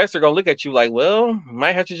professor gonna look at you like, well,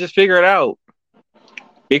 might have to just figure it out.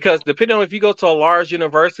 Because depending on if you go to a large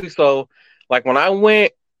university, so like when I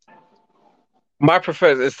went, my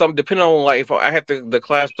professor is some depending on like if I had the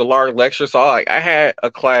class, the large lecture. So I had a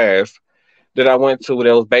class that I went to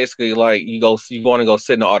that was basically like you want to go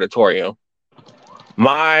sit in the auditorium.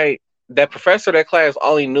 That professor of that class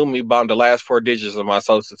only knew me by the last 4 digits of my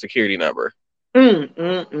social security number.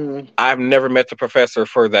 I've never met the professor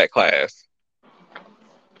for that class.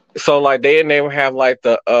 So like they would have like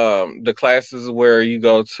the classes where you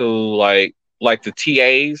go to like the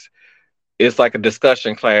TAs. It's like a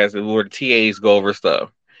discussion class where the TAs go over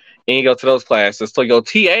stuff. And you go to those classes. So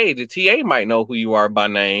the TA might know who you are by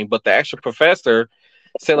name, but the actual professor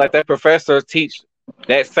said like that professor teach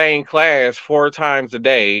that same class 4 times a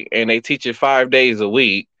day, and they teach it 5 days a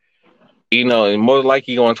week. You know, and more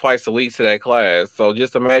likely going twice a week to that class. So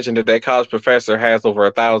just imagine that college professor has over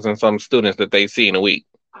 1,000 some students that they see in a week.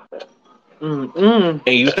 And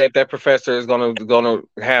you think that professor is gonna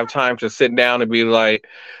have time to sit down and be like,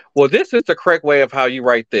 well, this is the correct way of how you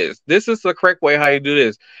write this. This is the correct way how you do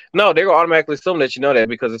this. No, they're gonna automatically assume that you know that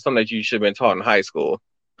because it's something that you should have been taught in high school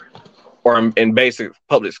or in basic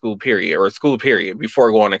public school period or school period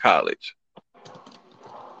before going to college.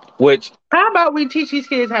 Which, how about we teach these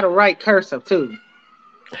kids how to write cursive too?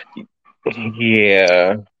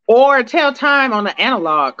 Yeah. Or tell time on the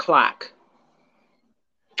analog clock.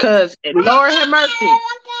 Because, Lord have mercy,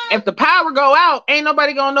 if the power go out, ain't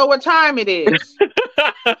nobody gonna know what time it is.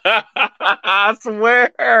 I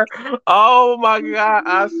swear. Oh my God,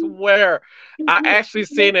 I swear. I actually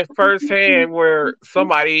seen it firsthand where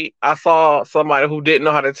I saw somebody who didn't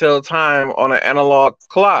know how to tell time on an analog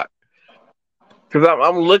clock. Because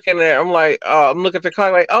I'm looking at the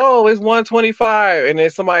clock like, oh, it's 1:25.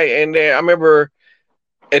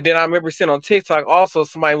 And then I remember seeing on TikTok also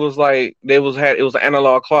somebody was like it was an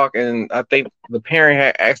analog clock, and I think the parent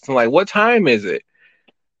had asked them like, what time is it?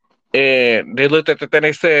 And they looked at the thing,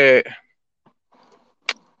 they said,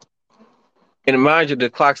 and mind you, the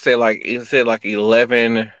clock said like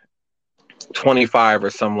 11:25 or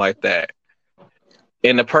something like that.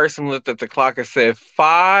 And the person looked at the clock and said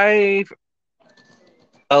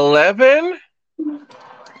 5:11.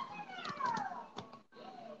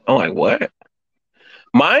 I'm like, what?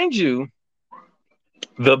 Mind you,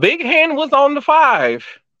 the big hand was on the 5.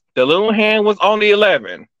 The little hand was on the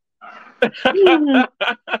 11. And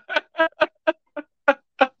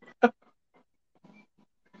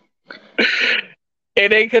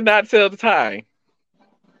they could not tell the time.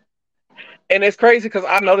 And it's crazy because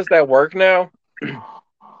I noticed that work now.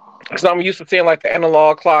 Because I'm used to seeing like the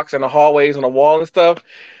analog clocks in the hallways and the wall and stuff.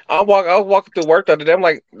 I was walking through work the other day. I'm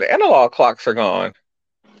like, the analog clocks are gone.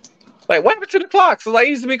 Like, what happened to the clocks? So, like,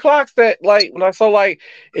 used to be clocks that, like, when I saw, like,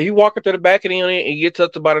 if you walk up to the back of the unit and you get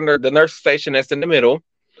to about the nurse station that's in the middle,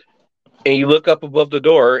 and you look up above the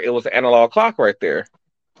door, it was an analog clock right there.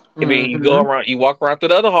 And then you go around, you walk around to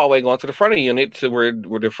the other hallway, going to the front of the unit to where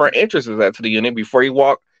the front entrance is at to the unit. Before you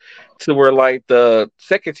walk to where, like, the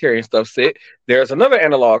secretary and stuff sit, there's another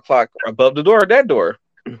analog clock above the door, that door.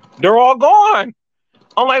 They're all gone.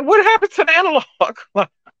 I'm like, what happened to the analog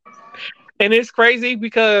clock? And it's crazy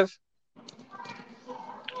because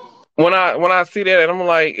when I see that, and I'm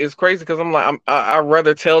like, it's crazy because I'm like, I'd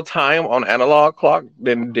rather tell time on analog clock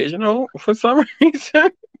than digital for some reason.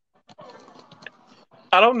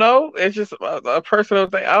 I don't know. It's just a personal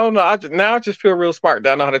thing. I don't know. I just feel real smart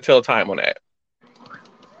that I know how to tell time on that.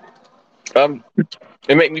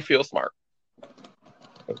 It make me feel smart.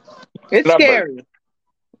 It's scary.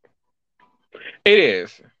 It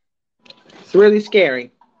is. It's really scary.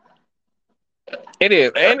 It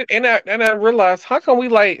is, and I realized how come we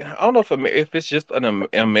like, I don't know if it's just an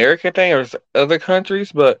American thing or other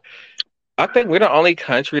countries, but I think we're the only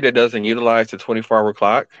country that doesn't utilize the 24-hour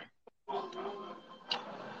clock.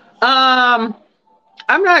 I'm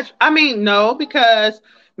not. I mean, no, because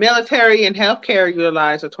military and healthcare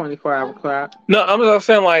utilize a 24-hour clock. No, I'm just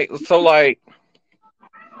saying so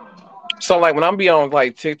when I'm on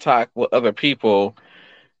like TikTok with other people.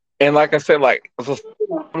 And like I said, like,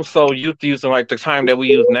 I'm so used to using like the time that we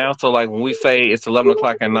use now. So like when we say it's 11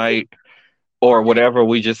 o'clock at night or whatever,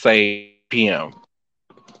 we just say PM.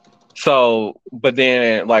 So, but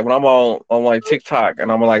then like when I'm on like TikTok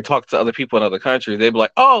and I'm like talk to other people in other countries, they be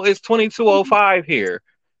like, oh, it's 22:05 here.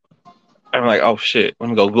 I'm like, oh shit,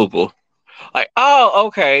 let me go Google. Like, oh,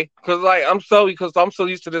 okay, because I'm so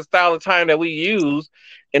used to this style of time that we use,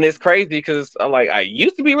 and it's crazy because I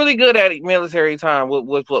used to be really good at it, military time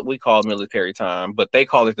with what we call military time, but they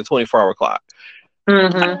call it the 24-hour clock.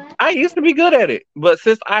 I used to be good at it, but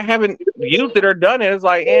since I haven't used it or done it, it's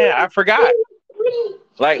like, I forgot.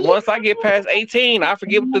 Like once I get past 18, I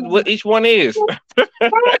forget what each one is.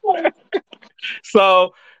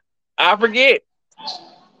 So I forget.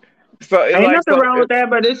 So it's ain't like nothing wrong with that,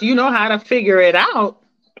 but it's you know how to figure it out.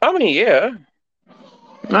 I mean, yeah.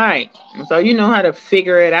 Right. So you know how to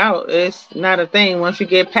figure it out. It's not a thing. Once you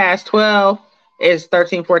get past 12, it's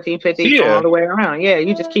 13, 14, 15, all the way around. Yeah,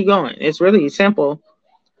 you just keep going. It's really simple.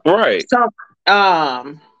 Right. So,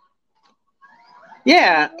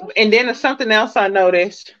 yeah. And then something else I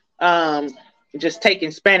noticed, just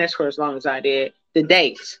taking Spanish for as long as I did, the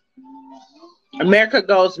dates. America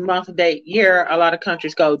goes month, date, year. A lot of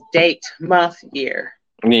countries go date, month, year.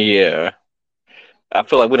 Yeah. I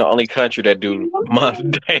feel like we're the only country that do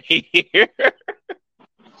month, day, year.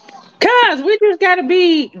 Cause we just gotta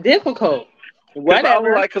be difficult.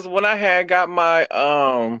 Whatever. Because when I had got my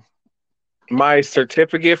my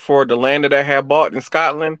certificate for the land that I had bought in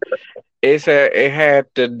Scotland, it had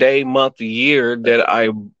the day, month, year that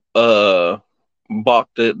I bought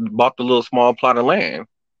the little small plot of land.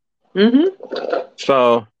 Mm-hmm.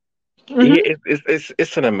 So yeah,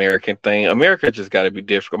 it's an American thing. America just got to be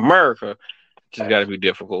difficult. America just got to be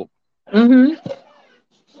difficult. Mm-hmm.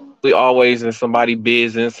 We always in somebody's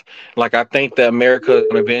business. Like I think that America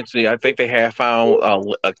eventually, I think they have found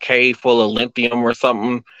a cave full of lithium or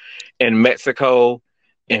something in Mexico,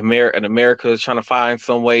 and America is trying to find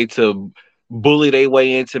some way to bully their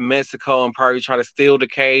way into Mexico and probably try to steal the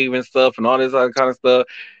cave and stuff and all this other kind of stuff.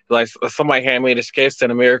 Like somebody had made a sketch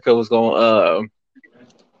that America was going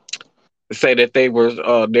say that they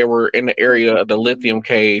were in the area of the lithium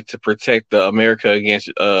cave to protect America against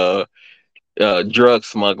drug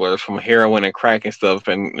smugglers from heroin and crack and stuff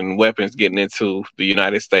and weapons getting into the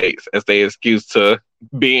United States as they excuse to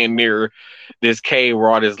being near this cave where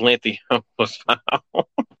all this lithium was found.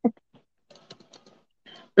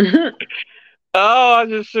 Oh, I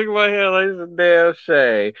just shook my head like it's a damn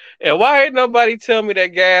shame. And why ain't nobody tell me that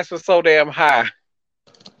gas was so damn high?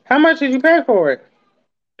 How much did you pay for it?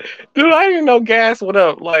 Dude, I didn't know gas went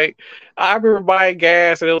up. Like, I remember buying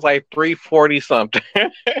gas and it was like $3.40 something.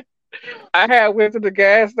 I went to the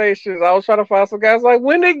gas stations. I was trying to find some gas. Like,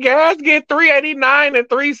 when did gas get $3.89 and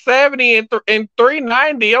 $3.70 and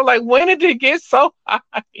 $3.90? I'm like, when did it get so high?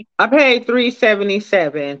 I paid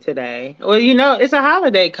 $3.77 today. Well, you know, it's a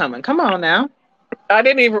holiday coming. Come on now. I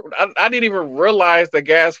didn't even realize the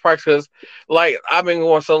gas prices. Like I've been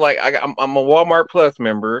going, so like I'm a Walmart Plus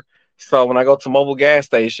member. So when I go to mobile gas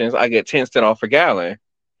stations, I get 10 cents off a gallon.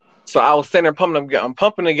 So I was sitting there pumping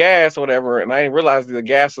the gas or whatever, and I didn't realize the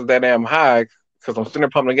gas was that damn high because I'm sitting there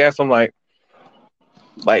pumping the gas. I'm like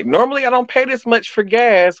normally I don't pay this much for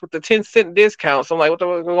gas with the 10-cent discount. So I'm like, what's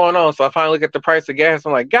going on? So I finally look at the price of gas.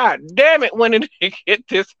 I'm like, God damn it, when did it get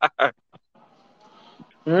this high?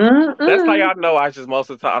 Mm-mm. That's how y'all know I just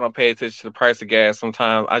most of the time I don't pay attention to the price of gas.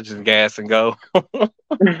 Sometimes I just gas and go.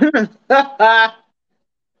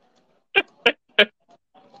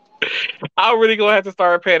 I'm really gonna have to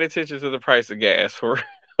start paying attention to the price of gas for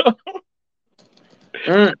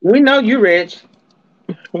We know you rich.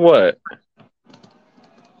 What?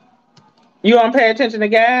 You don't pay attention to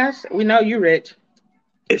gas? We know you rich.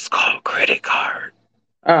 It's called credit card.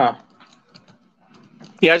 Oh.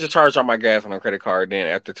 Yeah, I just charged all my gas on a credit card. Then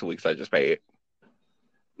after 2 weeks, I just pay it.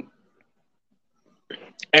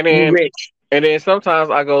 And then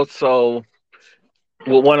sometimes I go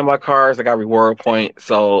with one of my cars, I got reward points.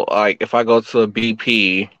 So like if I go to a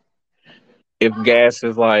BP, if gas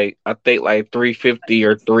is like I think like $3.50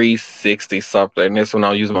 or $3.60 something, and this when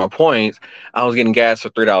I was using my points, I was getting gas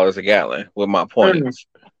for $3 a gallon with my points.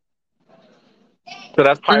 So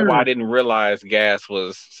that's probably why I didn't realize gas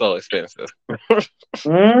was so expensive.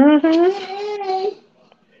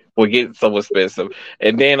 Will get so expensive,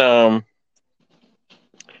 and then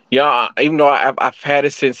even though I've had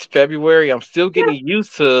it since February, I'm still getting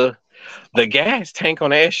used to the gas tank on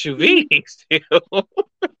the SUV. Still,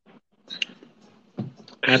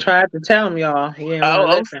 I tried to tell him, y'all. He didn't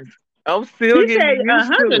want to listen. I'm still getting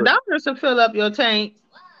used to it. $100 to fill up your tank.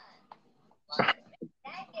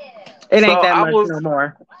 It ain't that much no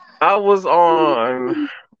more. I was on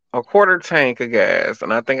a quarter tank of gas,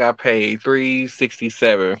 and I think I paid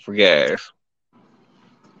 $3.67 for gas.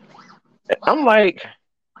 I'm like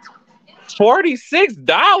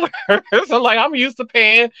 $46. So like I'm used to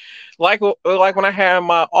paying like when I had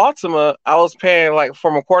my Altima, I was paying like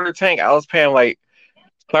from a quarter tank, I was paying like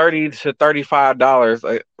 $30 to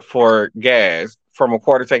 $35 for gas from a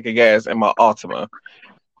quarter tank of gas in my Altima.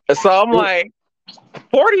 So I'm like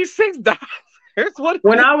 $46.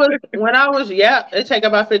 When I was it took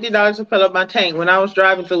about $50 to fill up my tank. When I was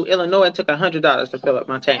driving through Illinois, it took $100 to fill up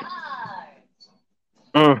my tank.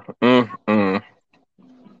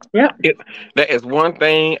 Yeah. That is one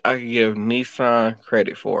thing I give Nissan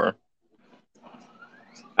credit for.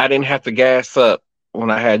 I didn't have to gas up when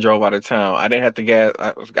I had drove out of town. I didn't have to gas.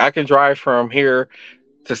 I can drive from here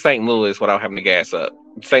to St. Louis without having to gas up.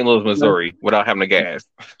 St. Louis, Missouri, without having to gas.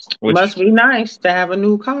 Must be nice to have a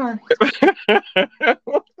new car.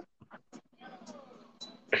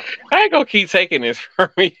 I ain't gonna keep taking this from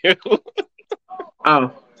you.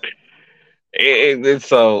 Oh.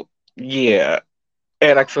 So yeah,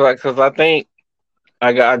 and because I think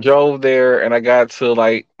I drove there and I got to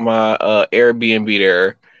like my Airbnb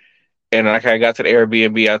there, and I got to the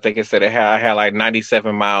Airbnb. I think it said I had like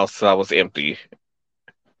 97 miles, so I was empty.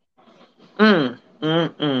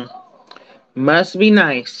 Must be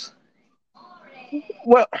nice.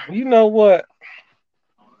 Well, you know what?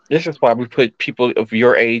 This is why we put people of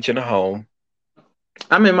your age in a home.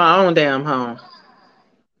 I'm in my own damn home.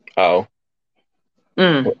 Oh.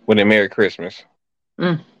 When they Merry Christmas.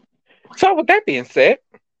 So with that being said,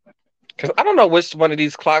 because I don't know which one of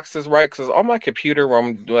these clocks is right, because on my computer where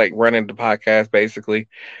I'm like running the podcast basically,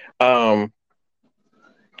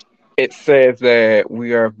 it says that we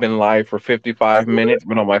have been live for 55 minutes,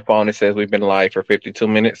 but on my phone it says we've been live for 52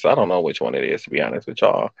 minutes. So I don't know which one it is, to be honest with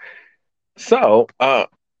y'all. So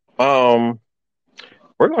we're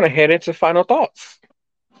gonna head into final thoughts.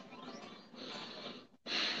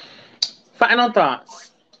 Final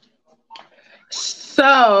thoughts.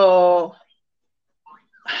 So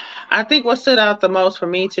I think what stood out the most for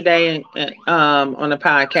me today on the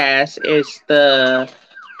podcast is the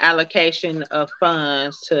allocation of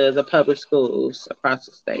funds to the public schools across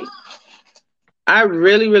the state. I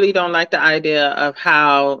really, really don't like the idea of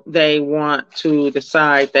how they want to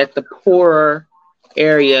decide that the poorer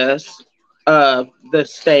areas of the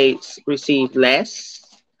states receive less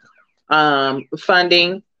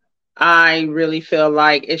funding. I really feel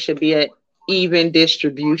like it should be an even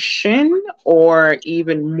distribution, or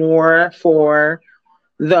even more for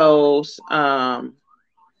those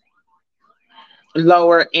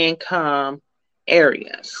lower income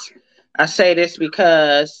areas. I say this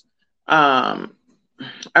because I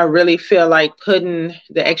really feel like putting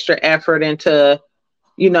the extra effort into,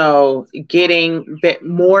 getting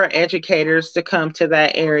more educators to come to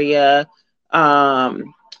that area,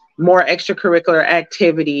 more extracurricular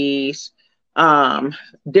activities,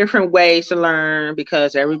 different ways to learn,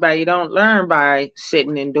 because everybody don't learn by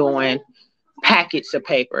sitting and doing packets of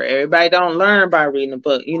paper. Everybody don't learn by reading a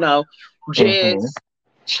book, just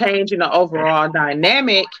changing the overall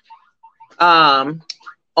dynamic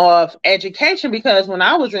of education. Because when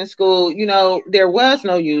I was in school, there was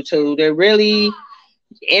no YouTube.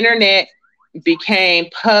 Internet became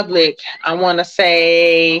public, I want to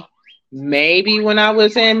say, maybe when I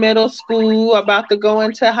was in middle school, about to go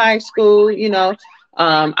into high school.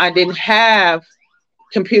 I didn't have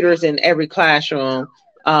computers in every classroom.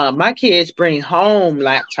 My kids bring home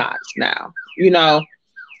laptops now,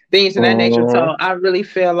 things of that nature. So I really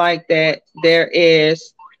feel like that there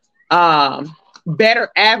is better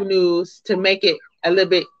avenues to make it a little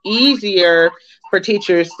bit easier for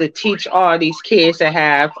teachers to teach all these kids that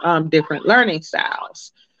have different learning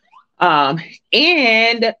styles.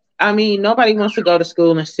 And I mean, nobody wants to go to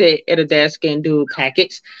school and sit at a desk and do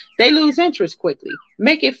packets. They lose interest quickly.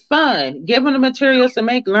 Make it fun. Give them the materials to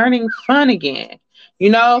make learning fun again.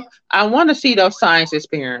 I want to see those science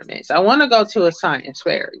experiments. I want to go to a science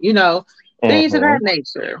fair, things of that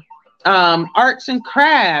nature. Arts and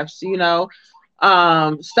crafts,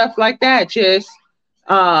 stuff like that. Just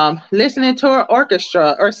listening to an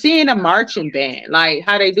orchestra or seeing a marching band, like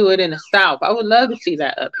how they do it in the South. I would love to see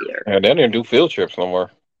that up here. Yeah, they didn't do field trips no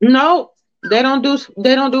more. No, they don't do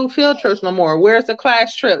field trips no more. Where's the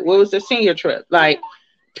class trip? What was the senior trip? Like,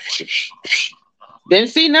 didn't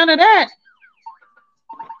see none of that.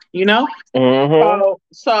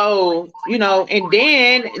 So and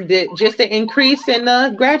then just the increase in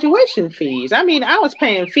the graduation fees. I mean, I was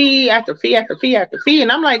paying fee after fee after fee after fee,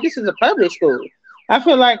 and I'm like, this is a public school. I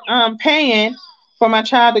feel like I'm paying for my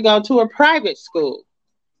child to go to a private school,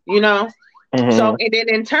 So, and then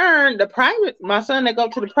in turn, my son that go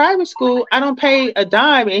to the private school, I don't pay a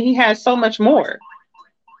dime, and he has so much more.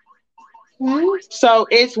 So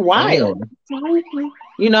it's wild.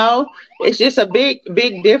 It's just a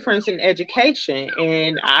big difference in education,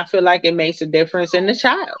 and I feel like it makes a difference in the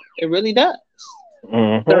child. It really does.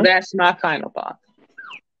 So that's my final thought.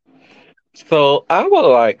 So I would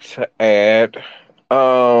like to add,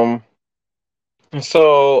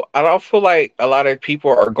 so I don't feel like a lot of people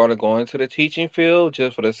are going to go into the teaching field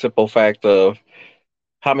just for the simple fact of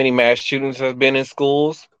how many mass shootings have been in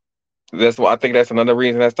schools. That's why I think that's another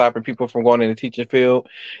reason that's stopping people from going in the teaching field.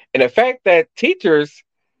 And the fact that teachers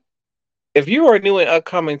if you are a new and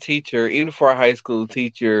upcoming teacher, even for a high school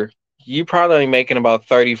teacher, you probably only making about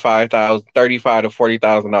 $35 to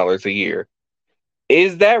 $40,000 a year.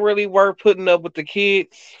 Is that really worth putting up with the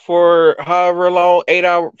kids for however long? 8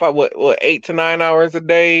 hour, what 8 to 9 hours a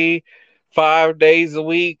day, 5 days a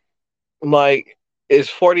week? Like, is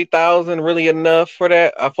 40,000 really enough for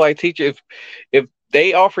that? I feel like teachers, if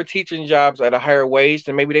they offer teaching jobs at a higher wage,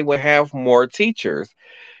 then maybe they would have more teachers.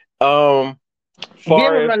 Give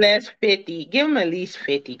them at least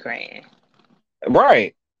 50 grand.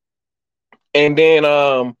 Right. And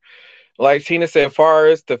then like Tina said, far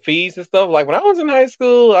as the fees and stuff, like when I was in high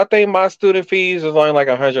school, I think my student fees was only like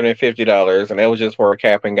 $150, and that was just for a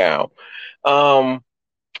cap and gown. One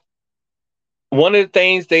of the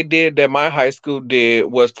things they did that my high school did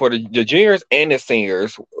was for the juniors and the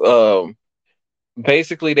seniors.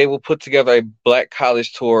 Basically, they will put together a black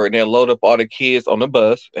college tour, and they'll load up all the kids on the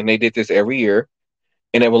bus, and they did this every year.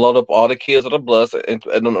 And they would load up all the kids on the bus, and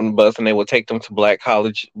they would take them to black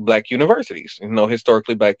universities,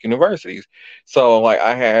 historically black universities. So, like,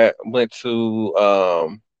 went to,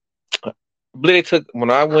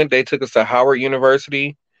 when I went, they took us to Howard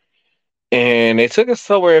University, and they took us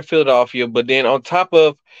somewhere in Philadelphia. But then on top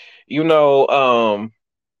of,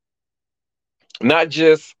 not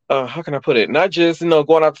just how can I put it? Not just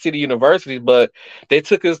going out to see the universities, but they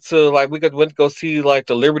took us to, like, went to go see like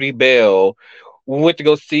the Liberty Bell. We went to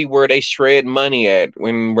go see where they shred money at,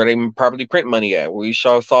 where they probably print money at. They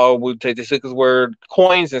took us where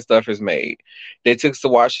coins and stuff is made. They took us to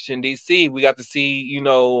Washington D.C. We got to see,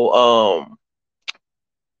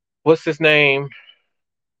 what's his name?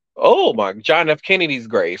 Oh my, John F. Kennedy's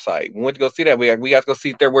grave site. We went to go see that. We got to go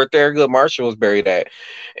see where Thurgood Marshall was buried at,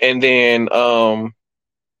 and then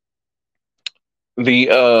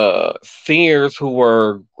the seniors who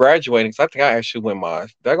were graduating. So I think I actually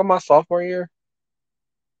did I go my sophomore year?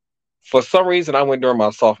 For some reason, I went during my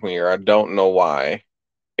sophomore year. I don't know why.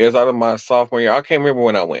 It was either my sophomore year. I can't remember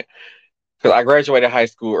when I went, because I graduated high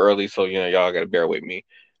school early, so y'all got to bear with me.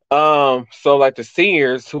 So like the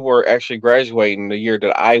seniors who were actually graduating the year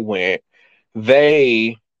that I went,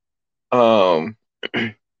 they they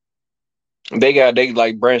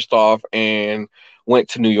like branched off and went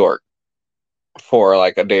to New York for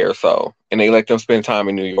like a day or so, and they let them spend time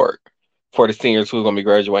in New York for the seniors who's gonna be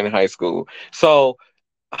graduating high school. So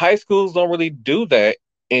high schools don't really do that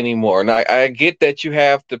anymore. Now, I get that you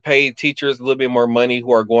have to pay teachers a little bit more money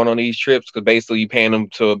who are going on these trips, because basically you're paying them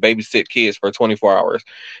to babysit kids for 24 hours.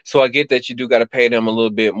 So I get that you do got to pay them a little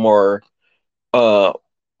bit more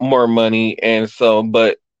money. And so,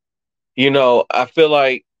 but I feel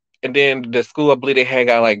like, and then the school, I believe they had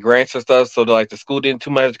got like grants and stuff. So the school didn't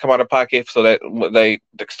too much have to come out of pocket. So that the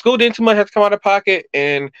school didn't too much have to come out of pocket,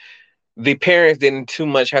 and the parents didn't too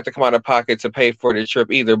much have to come out of pocket to pay for the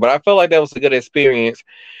trip either. But I felt like that was a good experience.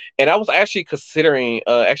 And I was actually considering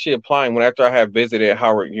applying after I had visited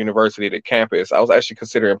Howard University, the campus. I was actually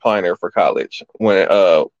considering applying there for college when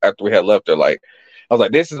after we had left there. Like, I was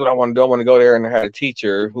like, this is what I want to do. I want to go there. And I had a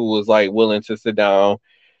teacher who was like willing to sit down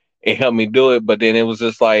and help me do it. But then it was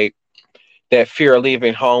just like that fear of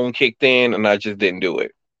leaving home kicked in, and I just didn't do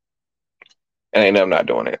it. And I ended up not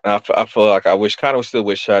doing it. I feel like I still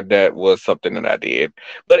wish that was something that I did.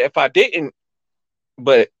 But I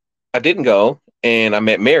didn't go, and I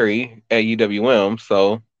met Mary at UWM,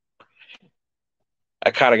 so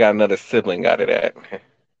I kind of got another sibling out of that.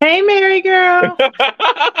 Hey, Mary girl.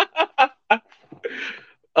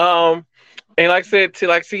 And like I said,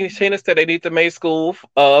 Tina said, they need to make school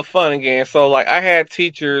fun again. So like I had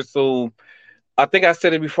teachers who, I think I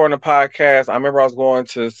said it before in the podcast. I remember I was going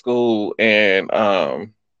to school, and I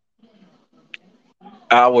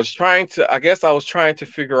was trying to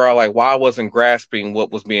figure out like why I wasn't grasping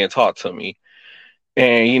what was being taught to me.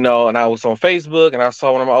 And and I was on Facebook, and I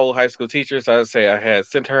saw one of my old high school teachers. I had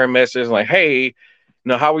sent her a message like, hey,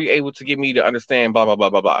 how were you able to get me to understand blah blah blah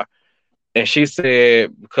blah blah? And she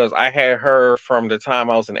said, because I had her from the time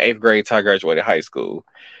I was in 8th grade till I graduated high school.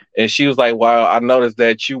 And she was like, well, I noticed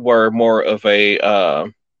that you were more of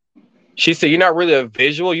a, she said, you're not really a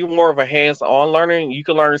visual. You're more of a hands-on learner. You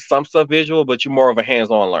can learn some stuff visual, but you're more of a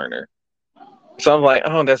hands-on learner. So I'm like,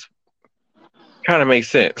 oh, that's kind of makes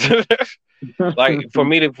sense. Like for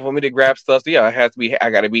me to grab stuff, yeah, I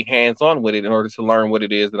got to be hands-on with it in order to learn what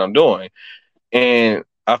it is that I'm doing. And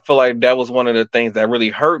I feel like that was one of the things that really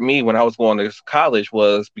hurt me when I was going to college,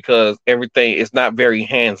 was because everything is not very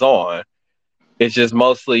hands-on. It's just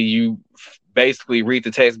mostly you basically read the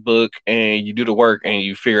textbook and you do the work and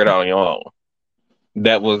you figure it out on your own.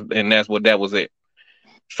 That was it.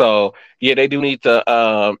 So yeah, they do need to,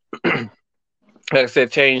 like I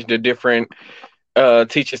said, change the different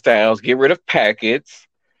teaching styles. Get rid of packets.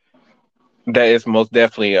 That is most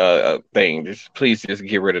definitely a thing. Please just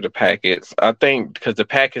get rid of the packets. I think because the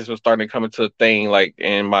packets were starting to come into a thing like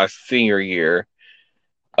in my senior year.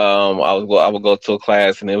 I would go to a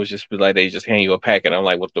class and it was just be like they just hand you a packet. I'm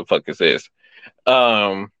like, what the fuck is this?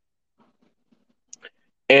 And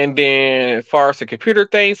then as far as the computer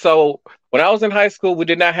thing, so when I was in high school, we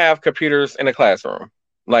did not have computers in the classroom.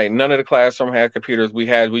 Like none of the classroom had computers. We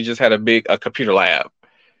just had a computer lab.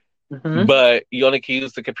 Mm-hmm. But you only can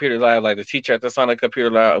use the computer lab, like the teacher had to sign a computer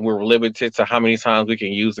lab, and we were limited to how many times we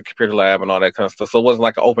can use the computer lab and all that kind of stuff. So it wasn't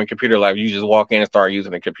like an open computer lab. You just walk in and start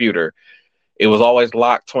using the computer. It was always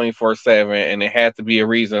locked 24/7, and it had to be a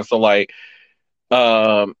reason. So like,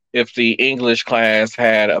 if the English class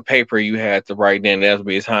had a paper you had to write, then there would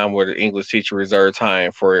be a time where the English teacher reserved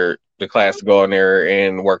time for the class to go in there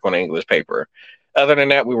and work on the English paper. Other than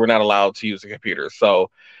that, we were not allowed to use the computer. So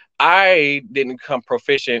I didn't become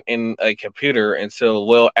proficient in a computer until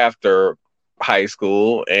well after high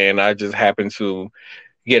school, and I just happened to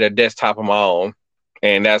get a desktop of my own,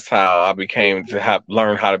 and that's how I became to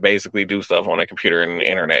learn how to basically do stuff on a computer and the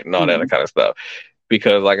internet and all that kind of stuff.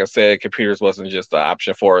 Because, like I said, computers wasn't just an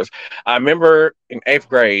option for us. I remember in 8th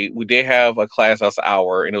grade, we did have a class that's an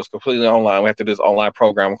hour, and it was completely online. We had to do this online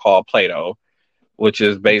program called Play-Doh, which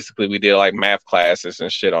is basically we did like math classes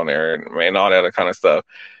and shit on there and all that other kind of stuff.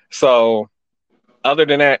 So, other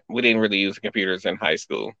than that, we didn't really use computers in high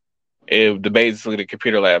school. Basically, the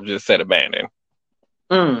computer lab just said abandoned.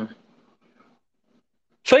 So,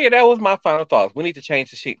 yeah, that was my final thoughts. We need to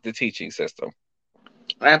change the teaching system.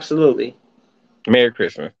 Absolutely. Merry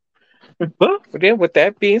Christmas. Well, then, with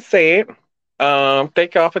that being said,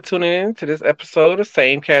 thank y'all for tuning in to this episode of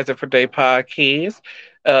Same Cast Different Day Podcast.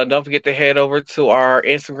 Don't forget to head over to our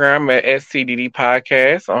Instagram at SCDD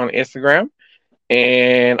Podcast on Instagram.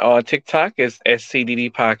 And on TikTok is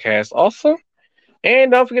SCDD Podcast also.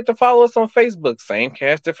 And don't forget to follow us on Facebook, Same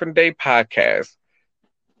Cast Different Day Podcast.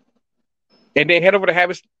 And then head over to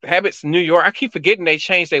Habits New York. I keep forgetting they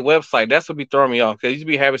changed their website. That's what be throwing me off because it used to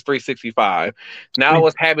be Habits 365. Now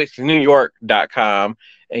it's habitsnewyork.com.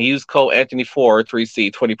 And use code Anthony4 to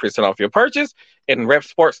receive 20% off your purchase. And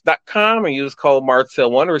repsports.com and use code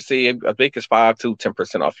Martell1 to receive, I think it's 5 to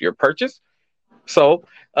 10% off your purchase. So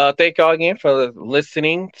thank y'all again for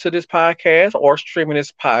listening to this podcast or streaming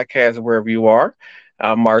this podcast wherever you are.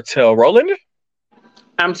 I'm Martell Roland.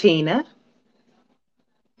 I'm Tina.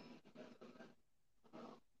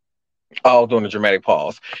 All doing a dramatic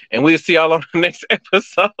pause. And we'll see y'all on the next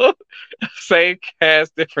episode. Same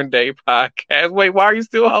Cast, Different Day Podcast. Wait, why are you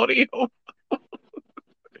still holding him?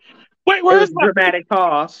 Wait, where's my dramatic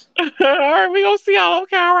pause? All right, we gonna see y'all.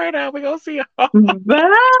 Okay, all right now. We gonna see y'all.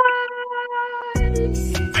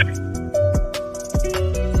 Bye.